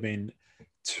that, it would have been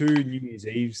 2 New Year's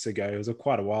Eves ago. It was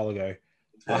quite a while ago.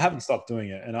 I haven't stopped doing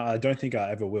it, and I don't think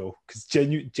I ever will, because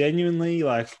genuinely,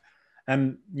 like,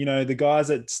 and the guys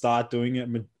that start doing it,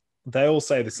 they all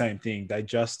say the same thing. They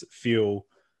just feel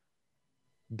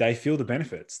the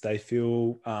benefits. They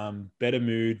feel better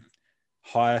mood,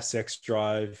 higher sex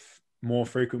drive, more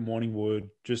frequent morning wood,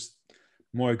 just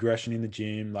more aggression in the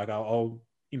gym. Like, I'll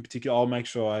in particular, I'll make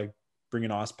sure I bring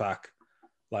an ice pack,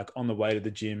 like, on the way to the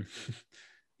gym.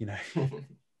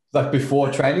 Like before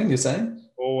training, you're saying?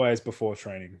 Always before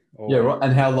training. Always. Yeah, right.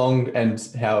 And how long and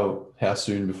how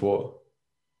soon before?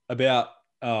 About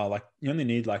like, you only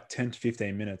need like 10 to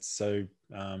 15 minutes. So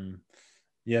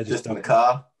yeah, just in the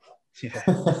car.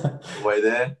 Yeah. Way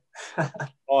there.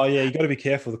 Oh yeah, you got to be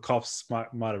careful. The cops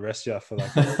might arrest you for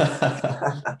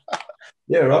that.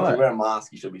 Yeah, If you right. wear a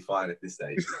mask, you should be fine at this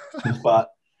stage.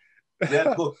 But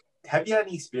yeah, look, have you had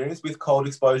any experience with cold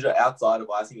exposure outside of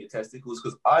icing your testicles?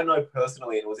 Because I know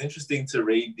personally, and it was interesting to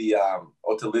read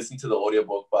or to listen to the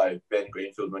audiobook by Ben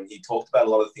Greenfield when he talked about a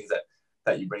lot of the things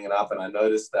that you bring it up. And I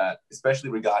noticed that, especially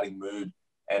regarding mood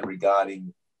and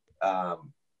regarding,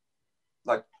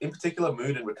 like in particular,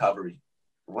 mood and recovery.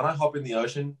 When I hop in the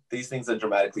ocean, these things are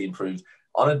dramatically improved.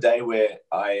 On a day where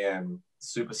I am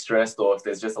super stressed or if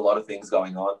there's just a lot of things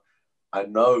going on, I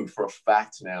know for a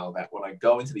fact now that when I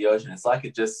go into the ocean, it's like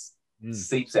it just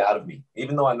seeps out of me.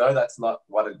 Even though I know that's not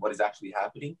what is actually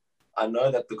happening, I know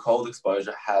that the cold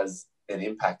exposure has an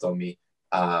impact on me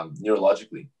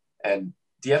neurologically. And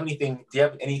do you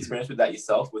have any experience with that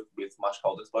yourself with much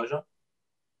cold exposure?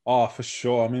 Oh, for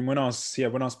sure. I mean, when I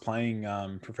was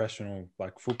playing professional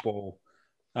like football,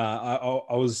 I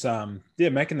was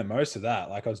making the most of that.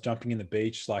 Like I was jumping in the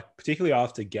beach, like particularly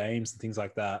after games and things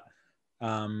like that.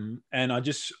 And I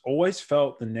just always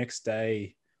felt the next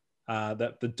day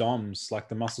that the DOMS, like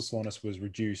the muscle soreness, was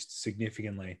reduced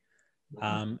significantly.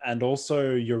 And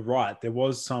also, you're right, there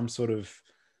was some sort of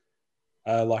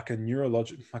like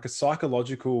a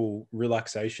psychological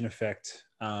relaxation effect.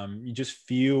 You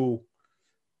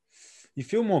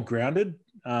feel more grounded.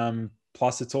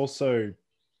 Plus, it's also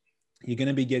you're going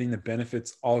to be getting the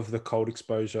benefits of the cold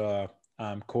exposure,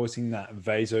 causing that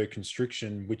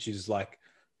vasoconstriction, which is like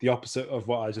the opposite of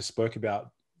what I just spoke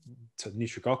about to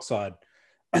nitric oxide.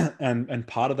 And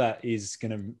part of that is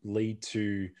going to lead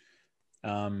to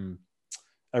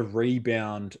a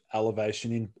rebound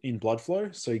elevation in blood flow.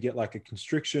 So you get like a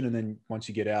constriction, and then once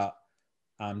you get out,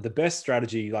 the best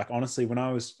strategy, like honestly, when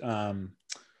I was, I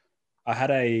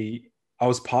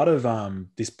was part of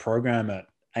this program at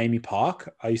Amy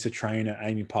Park. I used to train at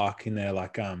Amy Park in there,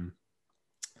 like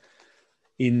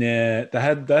in there they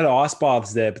had ice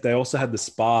baths there, but they also had the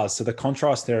spas. So the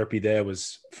contrast therapy there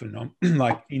was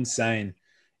like insane.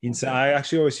 I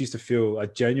actually always used to feel, I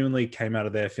genuinely came out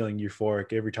of there feeling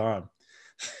euphoric every time.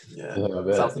 Yeah,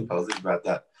 something positive about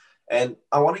that. And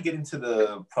I want to get into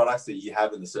the products that you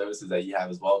have and the services that you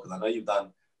have as well, because I know you're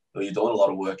doing a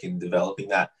lot of work in developing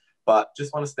that. But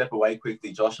just want to step away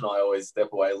quickly. Josh and I always step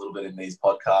away a little bit in these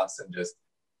podcasts and just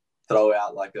throw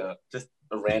out like just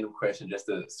a random question just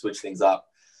to switch things up.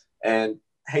 And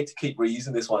I hate to keep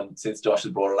reusing this one since Josh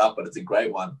has brought it up, but it's a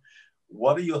great one.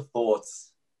 What are your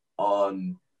thoughts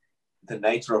on the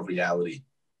nature of reality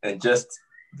and just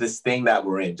this thing that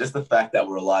we're in, just the fact that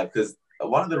we're alive? Because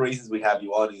one of the reasons we have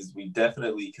you on is we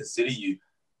definitely consider you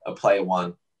a player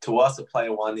one. To us, a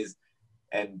player one is,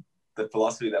 and the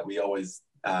philosophy that we always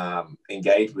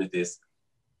engage with is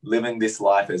living this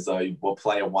life as though we're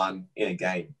player one in a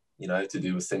game, to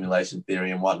do with simulation theory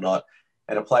and whatnot.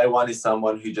 And a player one is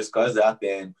someone who just goes out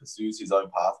there and pursues his own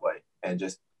pathway and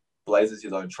just blazes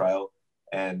his own trail.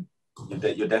 And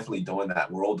you're definitely doing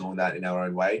that. We're all doing that in our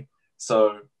own way.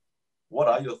 So what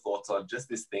are your thoughts on just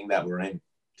this thing that we're in,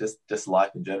 just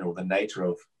life in general, the nature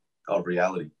of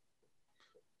reality?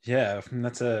 Yeah,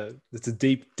 that's a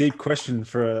deep question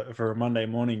for a Monday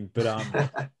morning, but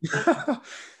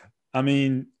I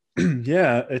mean,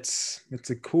 yeah, it's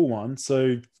a cool one.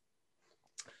 So,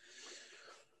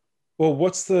 well,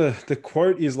 what's the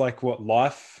quote is like, what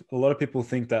life, a lot of people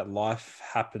think that life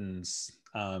happens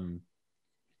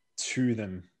to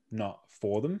them, not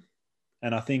for them.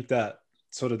 And I think that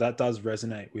that does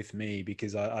resonate with me,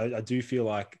 because I do feel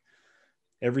like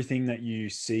everything that you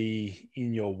see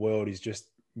in your world is just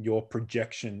your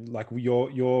projection, like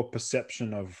your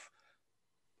perception of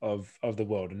the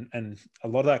world. And a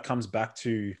lot of that comes back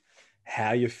to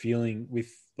how you're feeling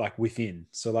within.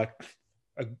 So like,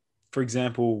 for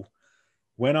example,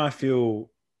 when I feel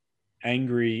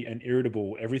angry and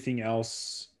irritable, everything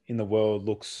else in the world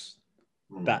looks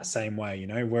that same way,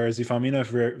 whereas if I'm in a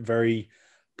very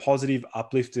positive,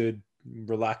 uplifted,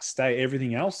 relaxed state,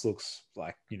 everything else looks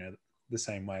like, the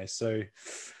same way. So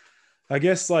I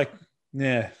guess like,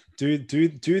 yeah, do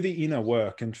the inner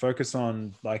work and focus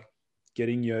on like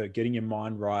getting your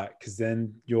mind right, because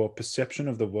then your perception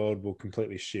of the world will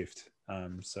completely shift.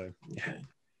 So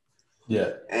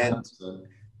yeah. And 100%.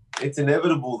 It's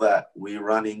inevitable that we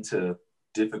run into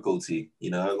difficulty,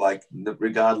 like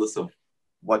regardless of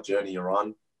what journey you're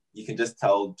on. You can just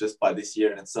tell just by this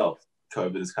year in itself,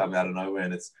 COVID has come out of nowhere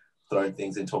and it's thrown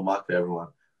things into a muck for everyone.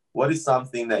 What is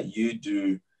something that you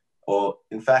do, or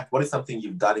in fact, what is something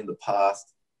you've done in the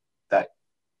past that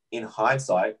in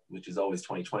hindsight, which is always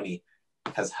 2020,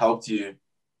 has helped you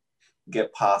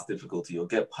get past difficulty or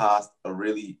get past a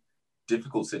really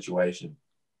difficult situation?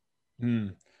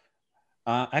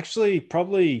 Actually,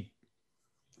 probably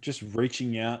just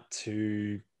reaching out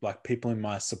to like people in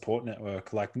my support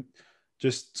network, like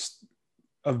just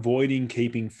avoiding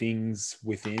keeping things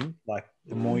within, like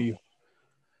the more you,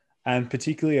 and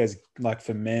particularly as like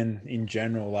for men in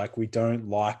general, like we don't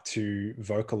like to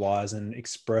vocalize and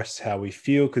express how we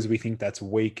feel because we think that's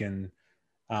weak, and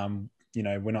you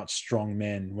know, we're not strong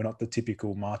men, we're not the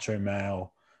typical macho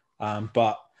male,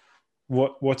 but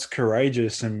what's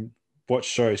courageous and what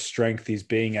shows strength is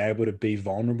being able to be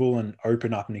vulnerable and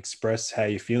open up and express how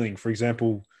you're feeling. For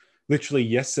example, literally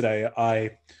yesterday,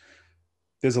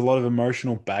 there's a lot of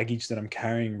emotional baggage that I'm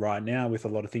carrying right now with a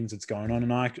lot of things that's going on.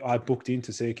 And I booked in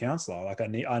to see a counselor. Like I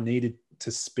needed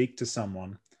to speak to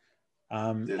someone.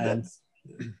 Dude,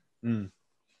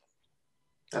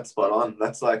 that's spot on.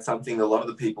 That's like something a lot of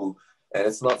the people, and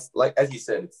it's not like, as you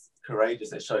said, it's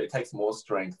courageous. It takes more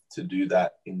strength to do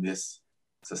that in this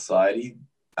society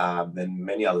than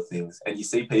many other things. And you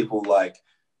see people like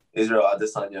Israel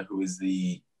Adesanya, who is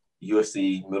the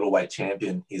UFC middleweight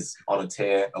champion. He's on a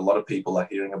tear. A lot of people are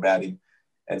hearing about him.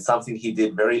 And something he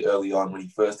did very early on when he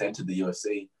first entered the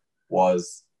UFC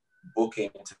was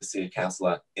booking to see a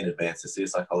counselor in advance, to see a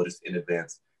psychologist in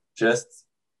advance. Just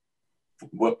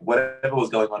whatever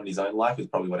was going on in his own life is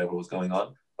probably whatever was going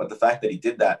on. But the fact that he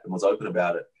did that and was open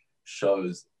about it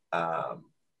shows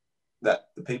that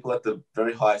the people at the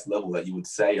very highest level that you would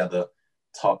say are the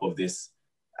top of this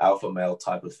alpha male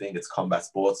type of thing, it's combat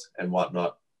sports and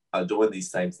whatnot, are doing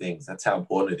these same things. That's how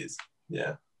important it is.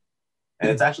 Yeah. And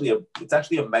it's actually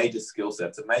a major skill set.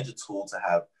 It's a major tool to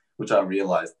have, which I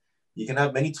realized. You can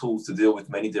have many tools to deal with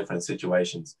many different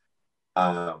situations.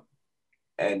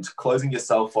 And closing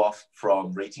yourself off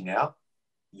from reaching out,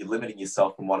 you're limiting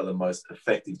yourself from one of the most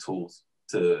effective tools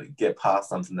to get past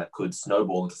something that could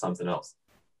snowball into something else.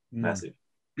 Massive.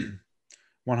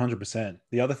 100%.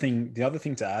 The other thing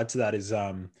to add to that is,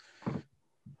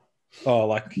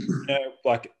 like, you know,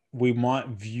 like we might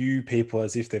view people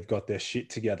as if they've got their shit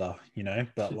together, you know,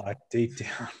 but like deep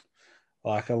down,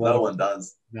 like a lot no one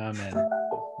does. No, man.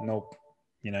 Nope.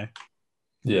 You know?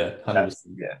 Yeah, 100%.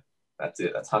 That's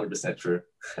it. That's 100% true.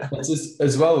 It's just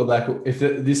as well, like if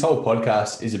this whole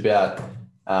podcast is about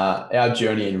our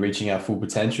journey in reaching our full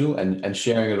potential and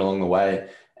sharing it along the way.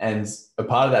 And a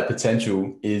part of that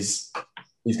potential is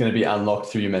going to be unlocked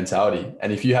through your mentality.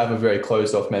 And if you have a very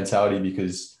closed off mentality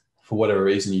because for whatever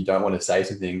reason you don't want to say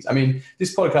some things, I mean,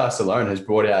 this podcast alone has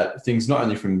brought out things not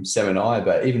only from Sam and I,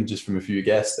 but even just from a few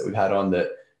guests that we've had on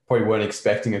that probably weren't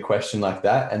expecting a question like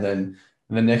that. And then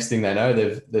the next thing they know,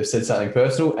 they've said something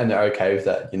personal and they're okay with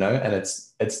that, you know. And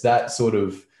it's that sort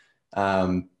of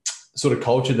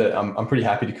culture that I'm pretty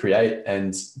happy to create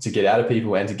and to get out of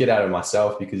people and to get out of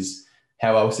myself, because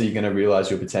how else are you going to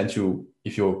realize your potential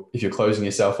if you're closing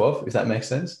yourself off, if that makes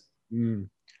sense?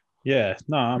 Yeah,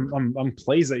 no, I'm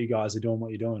pleased that you guys are doing what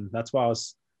you're doing. That's why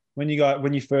when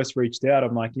you first reached out,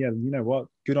 I'm like, yeah, you know what,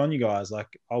 good on you guys. Like,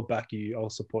 I'll back you, I'll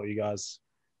support you guys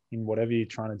in whatever you're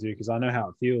trying to do, because I know how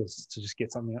it feels to just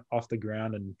get something off the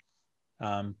ground.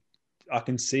 And I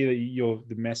can see that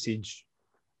the message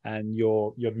and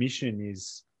your mission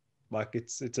is like,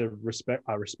 it's a respect.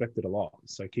 I respect it a lot.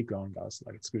 So keep going, guys.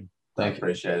 Like, it's good. Thank you.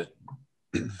 Appreciate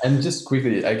it. And just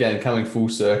quickly, again, coming full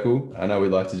circle, I know we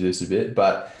like to do this a bit,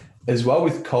 but as well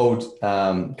with cold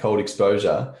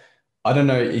exposure, I don't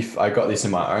know if I got this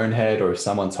in my own head or if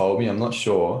someone told me, I'm not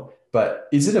sure, but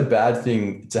is it a bad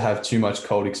thing to have too much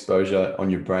cold exposure on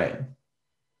your brain?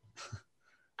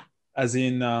 As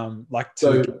in, like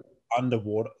to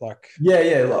underwater, like...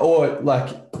 Yeah. Or like,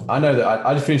 I know that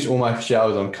I just finished all my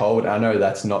showers on cold. I know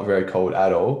that's not very cold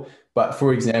at all. But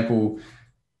for example,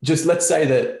 just let's say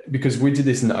that because we did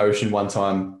this in the ocean one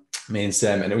time, me and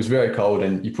Sam, and it was very cold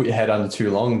and you put your head under too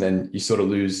long, then you sort of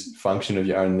lose function of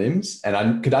your own limbs. And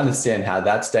I could understand how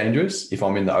that's dangerous if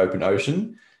I'm in the open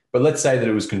ocean. But let's say that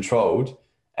it was controlled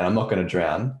and I'm not going to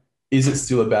drown. Is it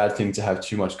still a bad thing to have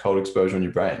too much cold exposure on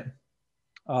your brain?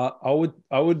 I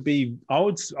would be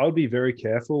very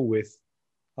careful with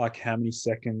like how many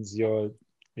seconds you're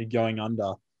going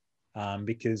under,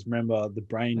 because remember, the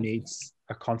brain needs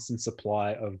a constant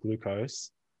supply of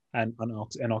glucose and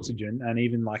oxygen, and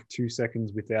even like 2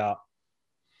 seconds without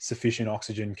sufficient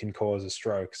oxygen can cause a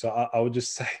stroke. So I would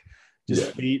just say,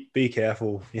 be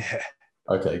careful. Yeah.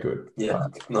 Okay, good. Yeah,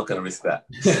 right. Not going to risk that.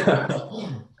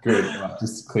 Good. Right,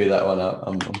 just to clear that one up.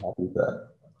 I'm happy with that.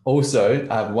 Also,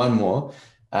 I have one more.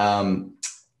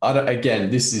 Again,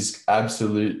 this is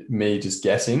absolute me just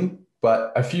guessing,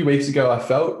 but a few weeks ago, I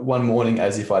felt one morning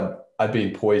as if I'd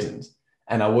been poisoned,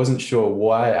 and I wasn't sure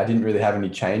why. I didn't really have any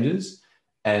changes,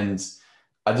 and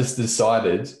I just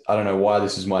decided, I don't know why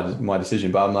this was my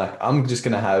decision, but I'm like, I'm just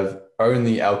going to have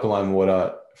only alkaline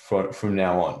water from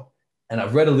now on. And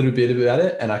I've read a little bit about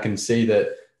it, and I can see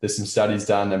that there's some studies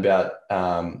done about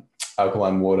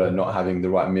alkaline water not having the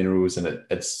right minerals, and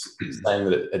it's saying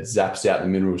that it zaps out the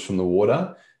minerals from the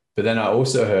water. But then I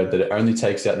also heard that it only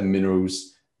takes out the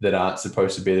minerals that aren't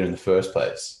supposed to be there in the first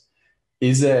place.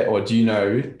 Is there, or do you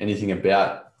know anything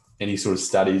about any sort of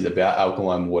studies about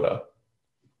alkaline water?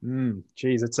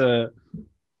 Geez,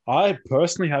 I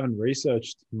personally haven't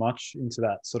researched much into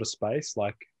that sort of space.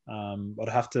 Like, I'd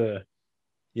have to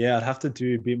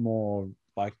do a bit more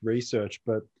like research,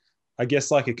 but I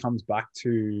guess like it comes back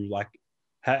to like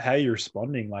how you're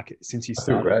responding, like since you I feel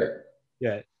started. great.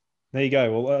 Yeah, there you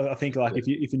go. Well, I think like if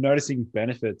you're noticing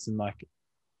benefits and like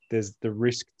there's the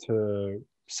risk to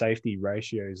safety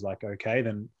ratio is like okay,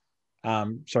 then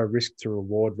risk to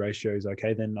reward ratio is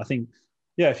okay, then I think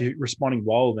if you're responding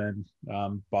well, then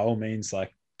by all means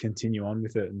like continue on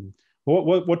with it. And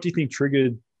what do you think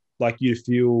triggered like you to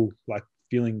feel like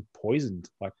feeling poisoned?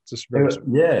 Like just very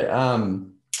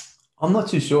I'm not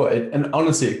too sure. And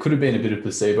honestly, it could have been a bit of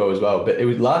placebo as well, but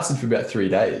it lasted for about 3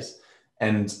 days.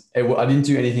 And I didn't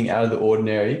do anything out of the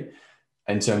ordinary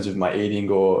in terms of my eating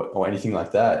or anything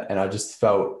like that. And I just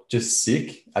felt just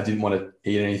sick. I didn't want to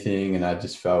eat anything. And I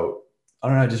just felt, I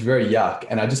don't know, just very yuck.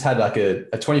 And I just had like a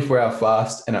 24-hour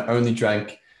fast, and I only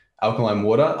drank alkaline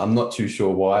water. I'm not too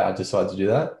sure why I decided to do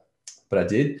that, but I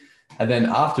did. And then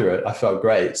after it, I felt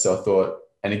great. So I thought,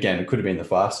 and again, it could have been the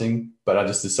fasting, but I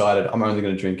just decided I'm only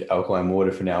going to drink alkaline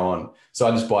water from now on. So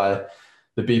I just buy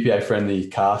the BPA friendly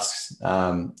casks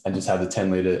and just have the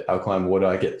 10-liter alkaline water.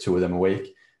 I get 2 of them a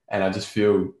week, and I just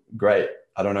feel great.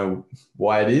 I don't know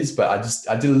why it is, but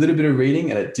I did a little bit of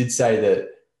reading, and it did say that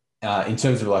in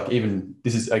terms of like, even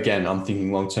this is, again, I'm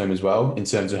thinking long-term as well, in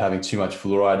terms of having too much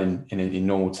fluoride in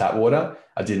normal tap water.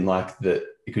 I didn't like that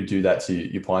it could do that to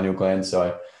your pineal gland.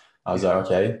 So I was like,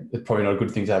 okay, it's probably not a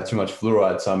good thing to have too much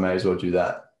fluoride, so I may as well do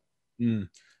that.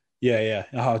 Yeah.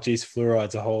 Oh, geez,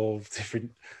 fluoride's a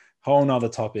whole nother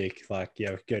topic. Like,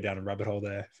 yeah, go down a rabbit hole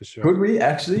there for sure. Could we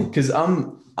actually? Because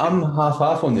I'm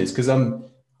half on this, because I'm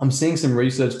seeing some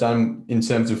research done in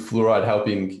terms of fluoride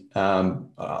helping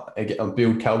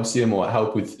build calcium or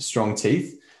help with strong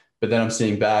teeth, but then I'm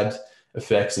seeing bad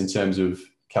effects in terms of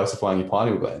calcifying your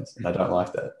pineal glands, and I don't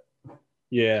like that.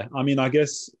 Yeah, I mean, I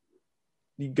guess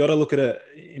you got to look at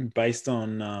it based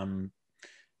on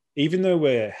even though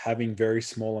we're having very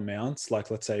small amounts, like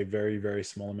let's say very, very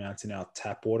small amounts in our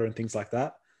tap water and things like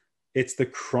that, it's the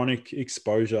chronic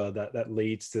exposure that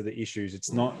leads to the issues.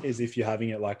 It's not as if you're having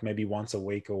it like maybe once a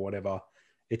week or whatever.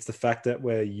 It's the fact that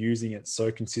we're using it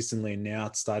so consistently, and now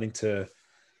it's starting to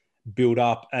build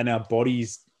up, and our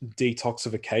body's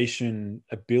detoxification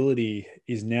ability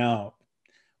is now,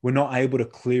 we're not able to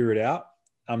clear it out.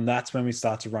 That's when we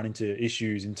start to run into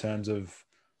issues in terms of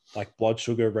like blood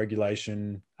sugar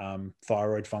regulation,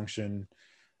 thyroid function,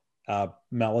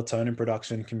 melatonin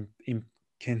production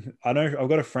can. I know I've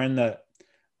got a friend that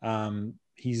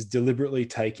he's deliberately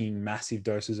taking massive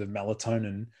doses of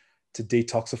melatonin to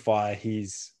detoxify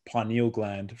his pineal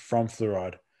gland from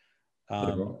fluoride.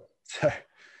 So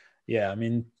yeah, I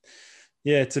mean,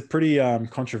 yeah, it's a pretty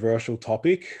controversial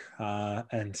topic,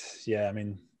 and yeah, I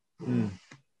mean.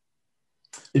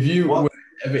 If you were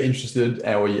ever interested,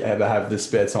 or you ever have the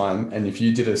spare time, and if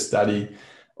you did a study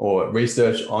or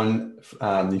research on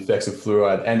the effects of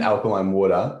fluoride and alkaline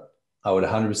water, I would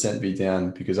 100% be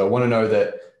down, because I want to know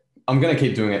that I'm going to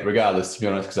keep doing it regardless, to be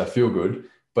honest, because I feel good.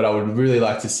 But I would really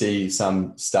like to see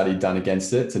some study done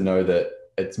against it to know that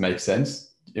it makes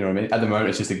sense. You know what I mean? At the moment,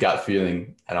 it's just a gut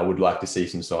feeling, and I would like to see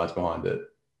some science behind it.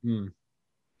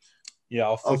 Yeah,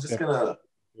 I was just going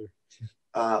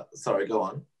to... sorry, go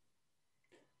on.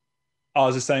 I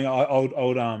was just saying,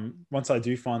 I'll once I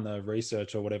do find the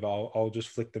research or whatever, I'll just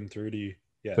flick them through to you.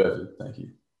 Yeah. Perfect. Thank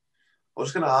you. I was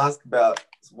just going to ask about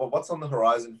what's on the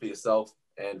horizon for yourself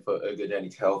and for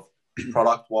Ergogenic Health,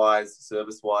 product-wise,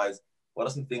 service-wise. What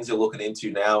are some things you're looking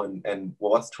into now, and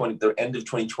what's the end of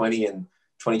 2020 and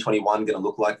 2021 going to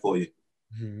look like for you?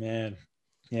 Man,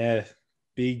 yeah,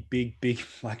 big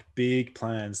like big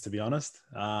plans, to be honest.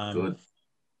 Good.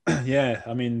 Yeah,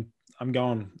 I mean, I'm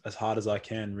going as hard as I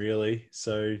can, really.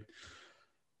 So,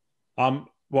 well,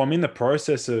 I'm in the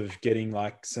process of getting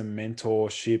like some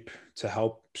mentorship to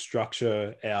help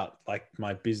structure out like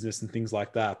my business and things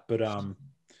like that. But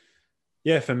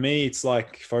yeah, for me, it's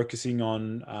like focusing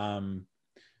on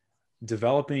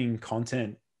developing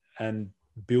content and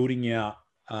building out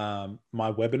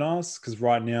my webinars, because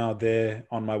right now they're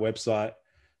on my website,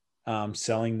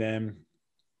 selling them,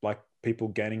 like people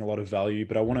gaining a lot of value.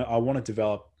 But I want to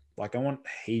develop, like I want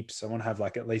heaps. I want to have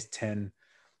like at least 10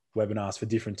 webinars for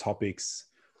different topics.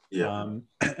 Yeah.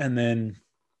 And then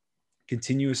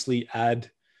continuously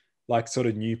add like sort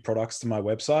of new products to my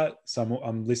website. So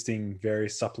I'm listing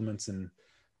various supplements and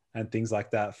things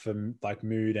like that for like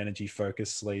mood, energy,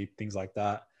 focus, sleep, things like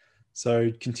that.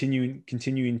 So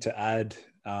continuing to add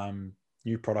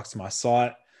new products to my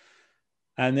site.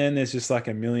 And then there's just like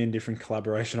a million different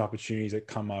collaboration opportunities that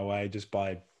come my way just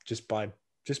by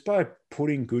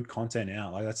putting good content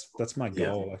out. Like that's my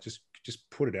goal. Like just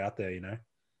put it out there, you know?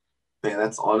 Man,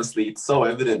 that's honestly, it's so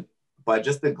evident by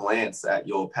just a glance at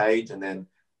your page, and then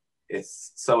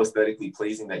it's so aesthetically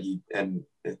pleasing that and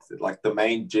it's like the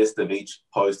main gist of each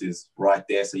post is right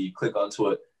there. So you click onto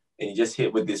it and you just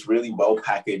hit with this really well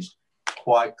packaged,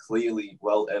 quite clearly,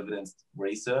 well evidenced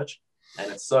research.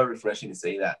 And it's so refreshing to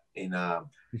see that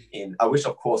I wish,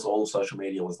 of course, all of social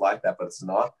media was like that, but it's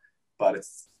not. But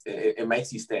it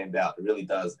makes you stand out. It really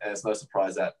does. And it's no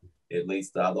surprise that it leads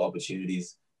to other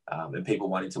opportunities and people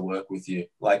wanting to work with you.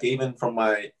 Like even from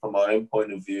my own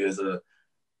point of view,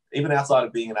 even outside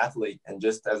of being an athlete and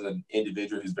just as an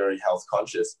individual who's very health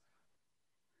conscious,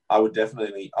 I would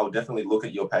definitely look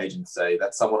at your page and say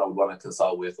that's someone I would want to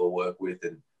consult with or work with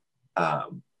and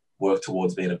work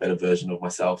towards being a better version of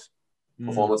myself,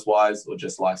 performance wise or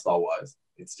just lifestyle wise.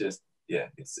 It's just,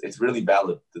 it's really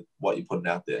valid what you're putting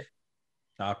out there.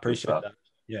 I appreciate that.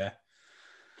 Yeah.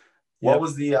 What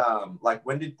was the, like,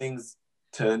 when did things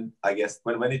turn, I guess,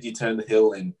 when did you turn the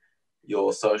hill in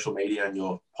your social media and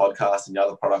your podcast and your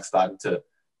other products starting to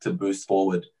boost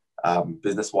forward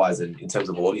business-wise and in terms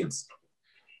of audience?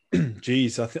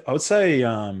 Geez, I would say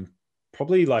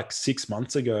probably like 6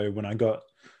 months ago when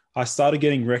I started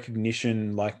getting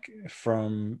recognition like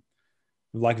from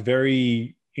like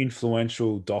very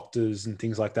influential doctors and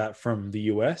things like that from the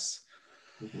US.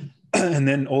 Mm-hmm. And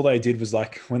then all they did was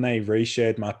like when they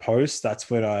reshared my post, that's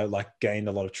when I like gained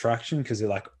a lot of traction because they're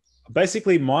like,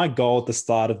 basically my goal at the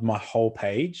start of my whole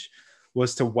page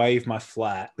was to wave my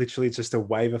flag, literally just to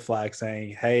wave a flag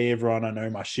saying, hey, everyone, I know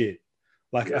my shit.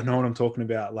 Like, I know what I'm talking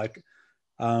about. Like,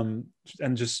 and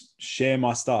just share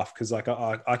my stuff because like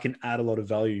I can add a lot of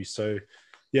value. So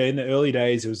yeah, in the early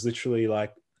days, it was literally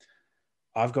like,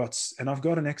 I've got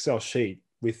an Excel sheet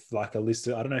with like a list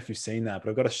of, I don't know if you've seen that, but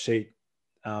I've got a sheet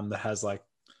that has like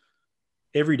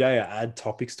every day I add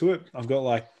topics to it. I've got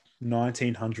like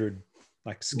 1900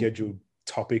 like scheduled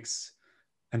topics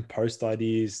and post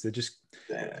ideas. They're just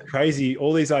crazy.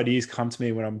 All these ideas come to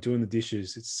me when I'm doing the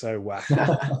dishes. It's so whack.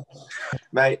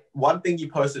 Mate, one thing you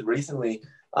posted recently,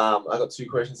 I got two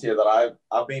questions here that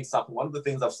I've been one of the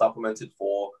things I've supplemented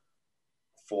for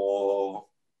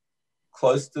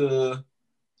close to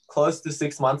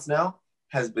 6 months now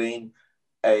has been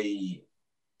a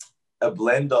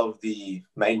blend of the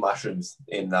main mushrooms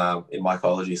in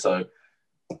mycology. So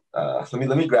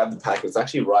let me grab the pack. It's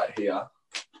actually right here.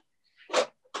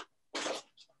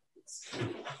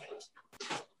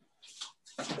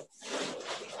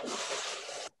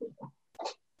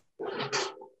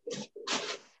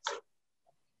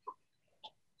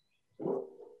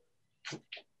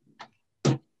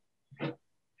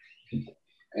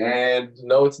 And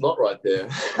no, it's not right there.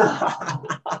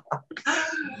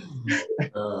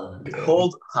 It's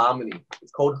called Harmony.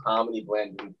 It's called Harmony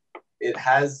Blend. It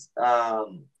has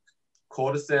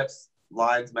cordyceps,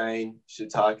 lion's mane,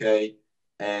 shiitake,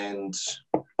 and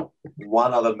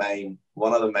one other main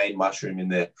mushroom in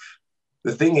there.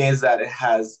 The thing is that it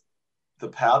has the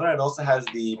powder and also has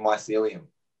the mycelium.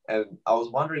 And I was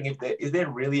wondering if is there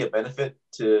really a benefit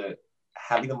to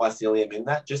having the mycelium in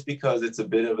that, just because it's a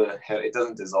bit of it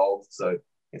doesn't dissolve, so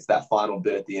it's that final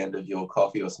bit at the end of your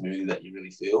coffee or smoothie that you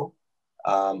really feel.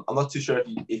 I'm not too sure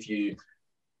if you've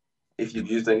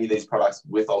used any of these products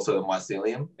with also the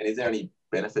mycelium, and is there any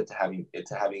benefit to having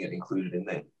it included in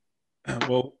there?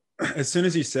 Well, as soon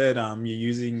as you said you're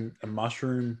using a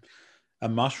mushroom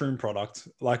product,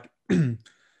 like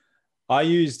I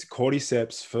used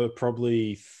cordyceps for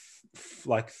probably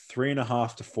like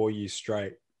 3.5 to 4 years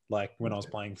straight. Like when I was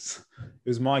playing, it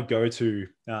was my go-to.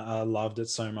 I loved it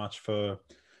so much for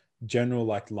general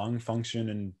like lung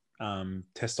function and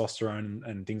testosterone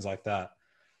and things like that.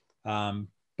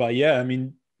 But yeah, I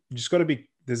mean, you just got to be,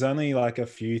 there's only like a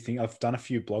few things. I've done a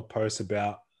few blog posts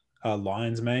about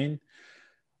lion's mane.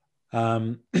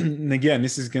 And again,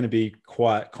 this is going to be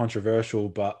quite controversial,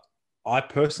 but I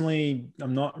personally,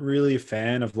 I'm not really a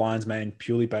fan of lion's mane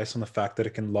purely based on the fact that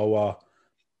it can lower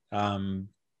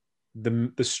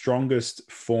the strongest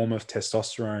form of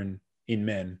testosterone in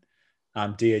men,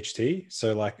 DHT.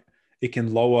 So like it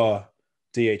can lower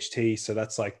DHT. So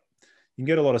that's like, you can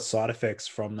get a lot of side effects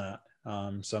from that.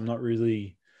 So I'm not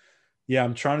really,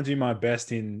 I'm trying to do my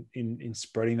best in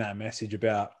spreading that message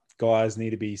about guys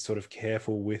need to be sort of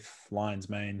careful with lion's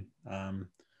mane,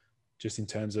 just in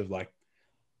terms of like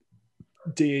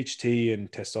DHT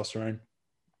and testosterone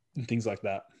and things like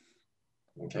that.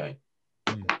 Okay.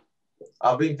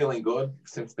 I've been feeling good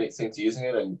since using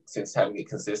it and since having it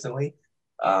consistently.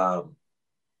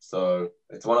 So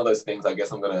it's one of those things. I guess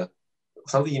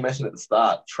something you mentioned at the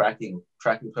start, tracking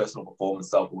personal performance,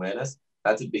 self-awareness.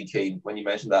 That's a big key. When you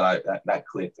mentioned that, that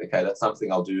clicked. Okay, that's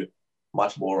something I'll do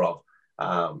much more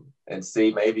of, and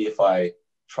see maybe if I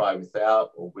try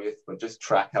without or with, but just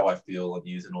track how I feel on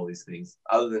using all these things,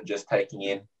 other than just taking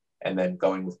in and then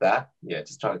going with that. Yeah,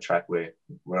 just trying to track where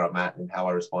I'm at and how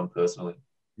I respond personally.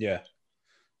 Yeah,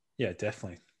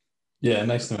 definitely. Yeah, it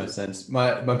makes the most sense.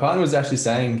 My partner was actually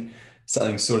saying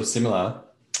something sort of similar,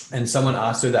 and someone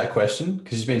asked her that question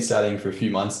because she's been studying for a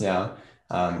few months now,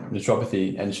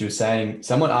 naturopathy, and she was saying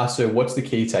someone asked her, "What's the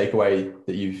key takeaway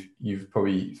that you've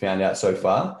probably found out so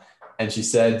far?" And she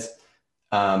said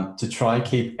to try and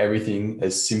keep everything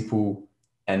as simple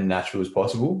and natural as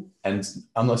possible. And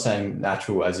I'm not saying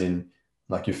natural as in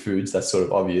like your foods, that's sort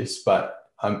of obvious, but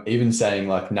I'm even saying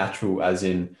like natural as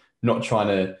in not trying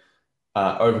to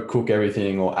overcook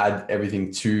everything or add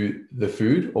everything to the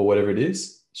food or whatever it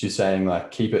is. She's saying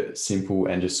like keep it simple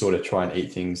and just sort of try and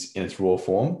eat things in its raw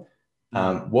form.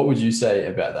 What would you say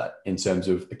about that in terms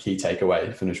of a key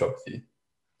takeaway for naturopathy?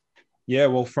 Yeah,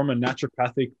 well, from a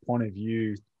naturopathic point of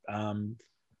view,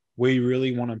 we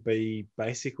really want to be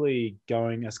basically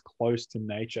going as close to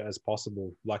nature as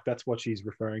possible. Like that's what she's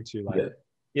referring to. Like,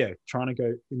 yeah trying to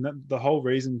go. The whole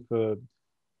reason for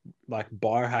like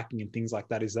biohacking and things like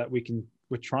that is that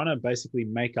we're trying to basically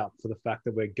make up for the fact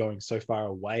that we're going so far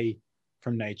away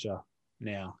from nature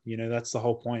now. That's the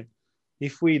whole point.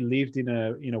 If we lived in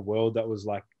a world that was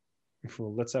like,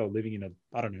 let's say we're living in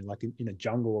I don't know, like in a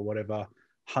jungle or whatever,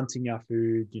 hunting our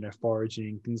food,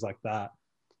 foraging, things like that,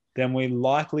 then we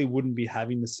likely wouldn't be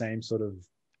having the same sort of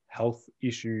health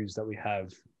issues that we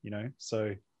have,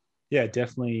 So yeah,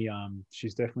 definitely,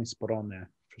 she's definitely spot on there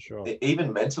for sure.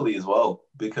 Even mentally as well,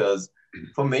 because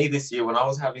for me this year, when I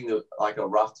was having a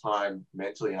rough time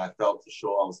mentally, and I felt for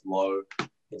sure I was low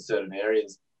in certain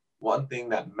areas, one thing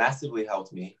that massively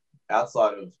helped me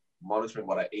outside of monitoring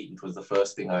what I eat, which was the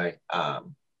first thing I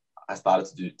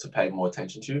started to pay more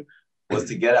attention to, was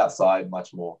to get outside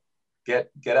much more.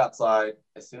 Get outside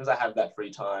as soon as I have that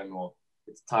free time, or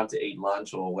it's time to eat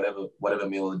lunch or whatever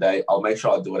meal of the day. I'll make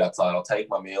sure I do it outside. I'll take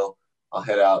my meal. I'll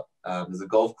head out. There's a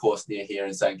golf course near here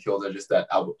in St Kilda, just at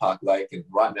Albert Park Lake, and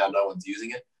right now no one's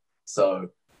using it. So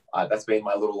that's been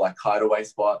my little like hideaway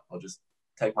spot. I'll just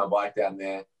take my bike down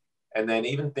there, and then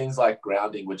even things like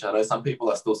grounding, which I know some people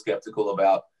are still skeptical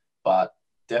about, but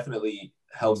definitely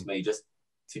helps me just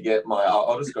to get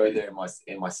I'll just go there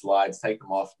in my slides, take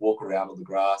them off, walk around on the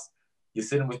grass. You're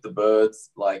sitting with the birds,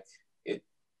 like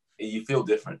you feel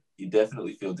different. You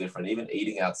definitely feel different, even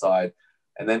eating outside.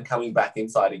 And then coming back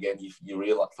inside again, you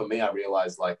realize, for me, I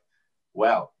realized like,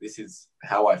 wow, this is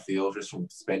how I feel just from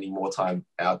spending more time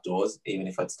outdoors. Even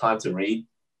if it's time to read,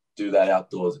 do that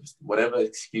outdoors. Just whatever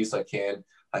excuse I can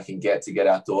get to get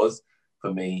outdoors,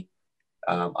 for me,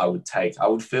 I would take. I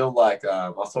would feel like, I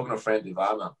was talking to a friend,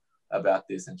 Ivana, about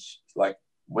this, and like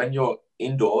when you're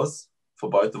indoors, for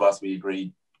both of us, we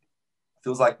agreed,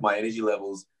 feels like my energy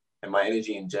levels and my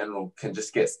energy in general can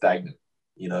just get stagnant,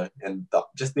 and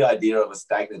just the idea of a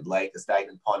stagnant lake, a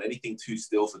stagnant pond, anything too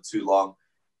still for too long,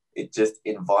 it just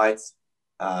invites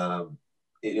the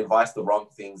wrong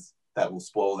things that will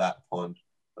spoil that pond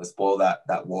or spoil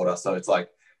that water. So it's like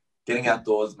getting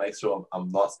outdoors, make sure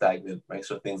I'm not stagnant, make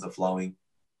sure things are flowing.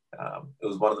 It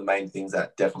was one of the main things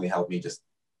that definitely helped me just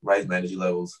raise my energy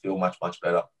levels, feel much, much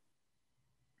better.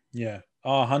 Yeah.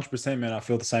 Oh, 100%, man. I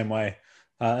feel the same way.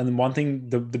 And then one thing,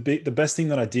 the best thing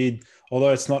that I did, although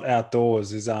it's not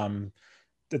outdoors, is at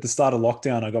the start of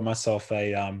lockdown, I got myself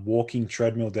a walking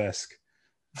treadmill desk.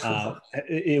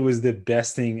 It was the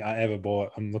best thing I ever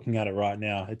bought. I'm looking at it right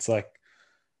now. It's like,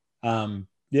 I'm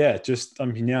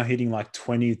now hitting like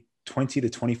 20 to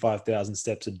 25,000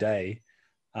 steps a day.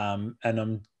 And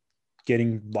I'm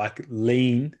getting like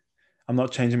lean. I'm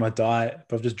not changing my diet,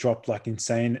 but I've just dropped like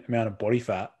insane amount of body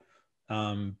fat.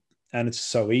 And it's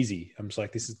so easy. I'm just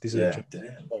like, this is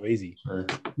so easy.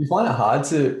 You find it hard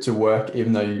to work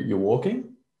even though you're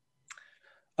walking?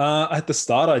 At the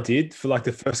start, I did for like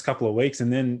the first couple of weeks,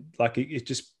 and then like it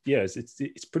just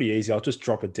it's pretty easy. I'll just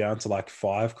drop it down to like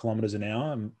 5 kilometers an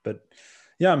hour, but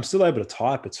yeah, I'm still able to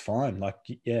type. It's fine. Like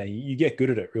you get good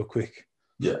at it real quick.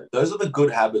 Yeah, those are the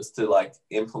good habits to like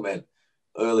implement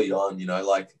early on.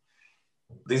 Like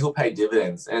these will pay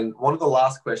dividends. And one of the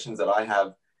last questions that I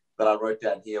have that I wrote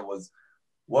down here was,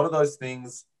 what are those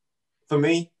things? For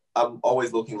me, I'm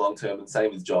always looking long term, and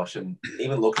same as Josh, and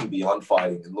even looking beyond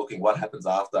fighting and looking what happens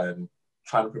after, and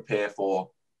trying to prepare for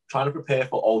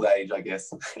old age, I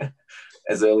guess,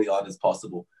 as early on as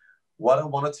possible. What are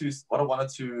one or two,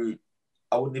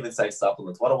 I wouldn't even say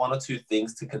supplements. What are one or two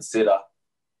things to consider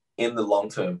in the long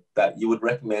term that you would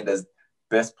recommend as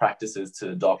best practices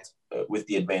to adopt with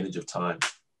the advantage of time?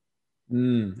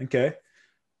 Okay.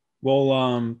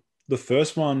 Well, the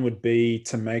first one would be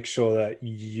to make sure that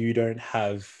you don't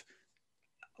have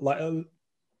like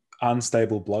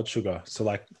unstable blood sugar. So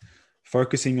like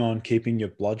focusing on keeping your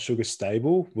blood sugar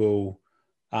stable will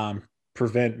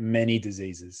prevent many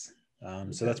diseases.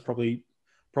 So that's probably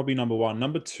number one.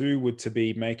 Number two would to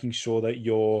be making sure that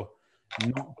you're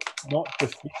not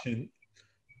deficient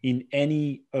in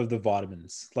any of the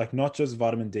vitamins, like not just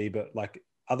vitamin D, but like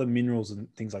other minerals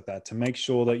and things like that, to make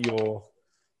sure that you're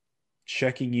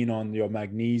checking in on your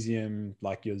magnesium,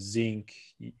 like your zinc,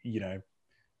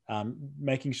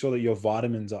 making sure that your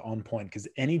vitamins are on point, because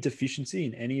any deficiency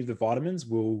in any of the vitamins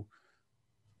will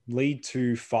lead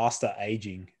to faster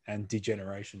aging and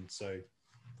degeneration. So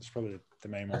that's probably the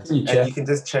main ones. And you can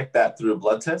just check that through a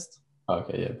blood test?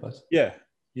 Okay, yeah. Blood. Yeah.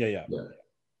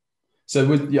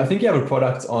 So I think you have a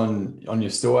product on your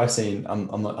store. I've seen, I'm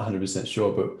not 100%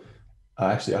 sure, but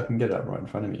actually I can get it right in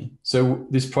front of me. So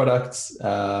this product,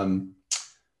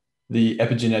 the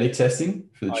epigenetic testing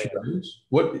for the true age,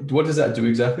 what does that do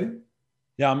exactly?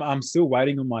 Yeah, I'm still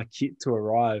waiting on my kit to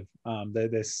arrive.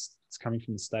 It's coming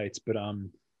from the States, but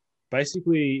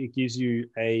basically it gives you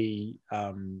a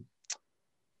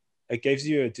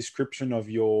description of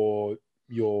your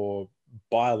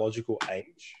biological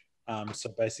age. So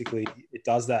basically it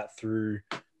does that through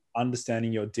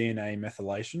understanding your DNA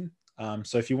methylation.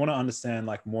 So if you want to understand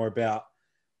like more about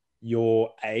your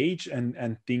age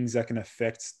and things that can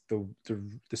affect the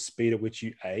speed at which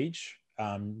you age,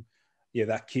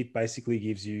 that kit basically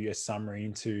gives you a summary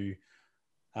into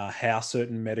how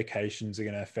certain medications are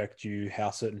going to affect you, how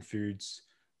certain foods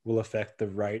will affect the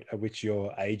rate at which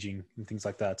you're aging and things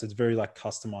like that. So it's very like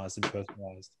customized and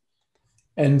personalized.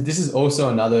 And this is also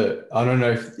another, I don't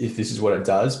know if this is what it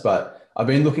does, but I've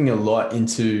been looking a lot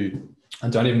into, I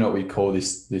don't even know what we call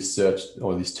this search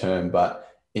or this term, but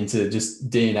into just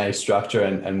DNA structure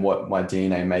and what my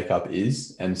DNA makeup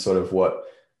is, and sort of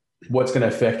what's going to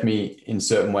affect me in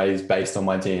certain ways based on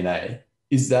my DNA.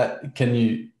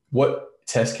 What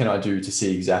test can I do to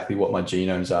see exactly what my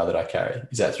genomes are that I carry?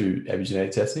 Is that through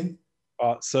epigenetic testing?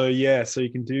 So you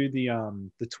can do the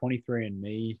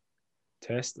 23andMe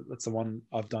test. That's the one,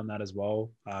 I've done that as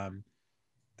well.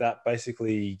 That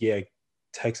basically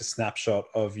takes a snapshot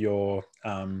of your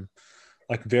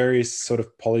like various sort of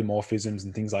polymorphisms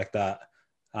and things like that.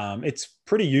 It's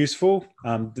pretty useful.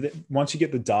 Once you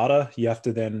get the data, you have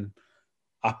to then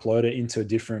upload it into a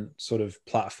different sort of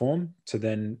platform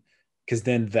because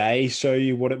then they show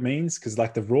you what it means. Because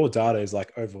like the raw data is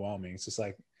like overwhelming. It's just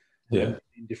like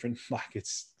different, like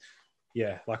it's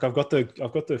like I've got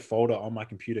the folder on my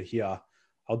computer here.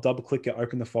 I'll double click it,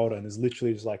 open the folder, and there's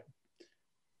literally just like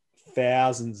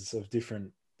thousands of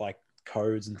different like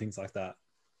codes and things like that.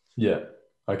 Yeah.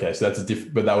 Okay. So that's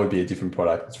but that would be a different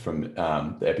product from the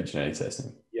epigenetic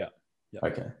testing. Yeah.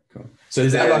 Okay, cool. So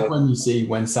is that like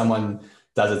when someone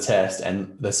does a test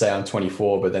and they say I'm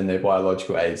 24, but then their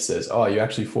biological age says, oh, you're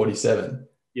actually 47.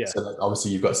 Yeah. So like,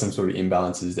 obviously you've got some sort of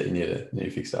imbalances that you need to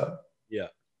fix up. Yeah.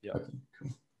 Okay,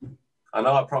 cool. I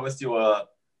know I promised you a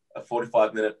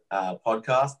 45-minute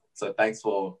podcast. So thanks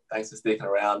for sticking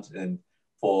around and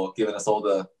for giving us all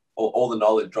the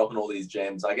knowledge, dropping all these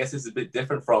gems. I guess it's a bit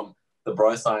different from the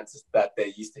bro scientists that they're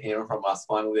used to hearing from us.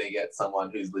 Finally, they get someone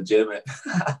who's legitimate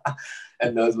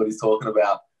and knows what he's talking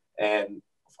about. And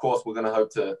of course, we're going to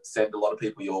hope to send a lot of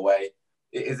people your way.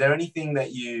 Is there anything are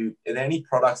there any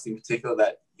products in particular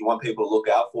that you want people to look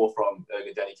out for from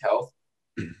Ergogenic Health?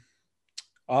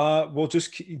 Well,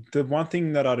 just the one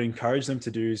thing that I'd encourage them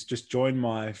to do is just join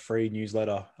my free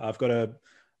newsletter. I've got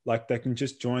they can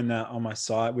just join that on my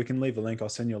site. We can leave a link. I'll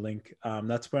send you a link.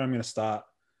 That's where I'm going to start,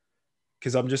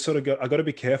 because I'm just I got to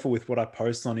be careful with what I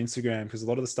post on Instagram, because a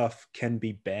lot of the stuff can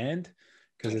be banned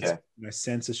because it's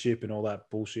censorship and all that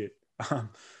bullshit.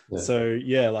 So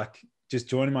like just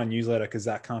joining my newsletter, because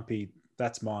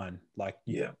that's mine. Like,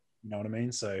 you know what I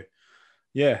mean? So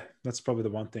that's probably the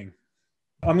one thing.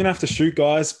 I'm gonna have to shoot,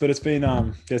 guys, but it's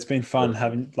been fun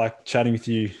having chatting with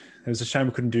you. It was a shame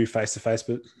we couldn't do face to face,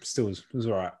 but still it was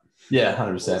all right. Yeah,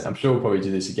 100%. I'm sure we'll probably do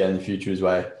this again in the future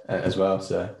as well.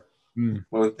 So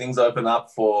when things open up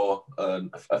for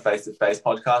a face to face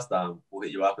podcast, we'll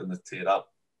hit you up and let's tee it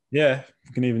up. Yeah,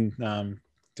 we can even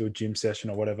do a gym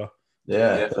session or whatever.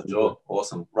 Yeah, for sure.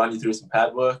 Awesome. Run you through some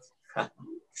pad work.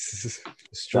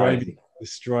 Destroy me.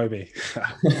 Destroy me.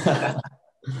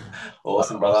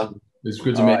 Awesome, brother. It's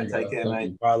good to All meet right, you. take care,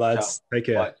 mate. All right, lads. Take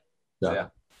care. Bye. Yeah.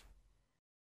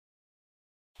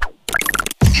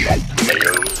 See ya.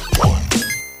 Player one.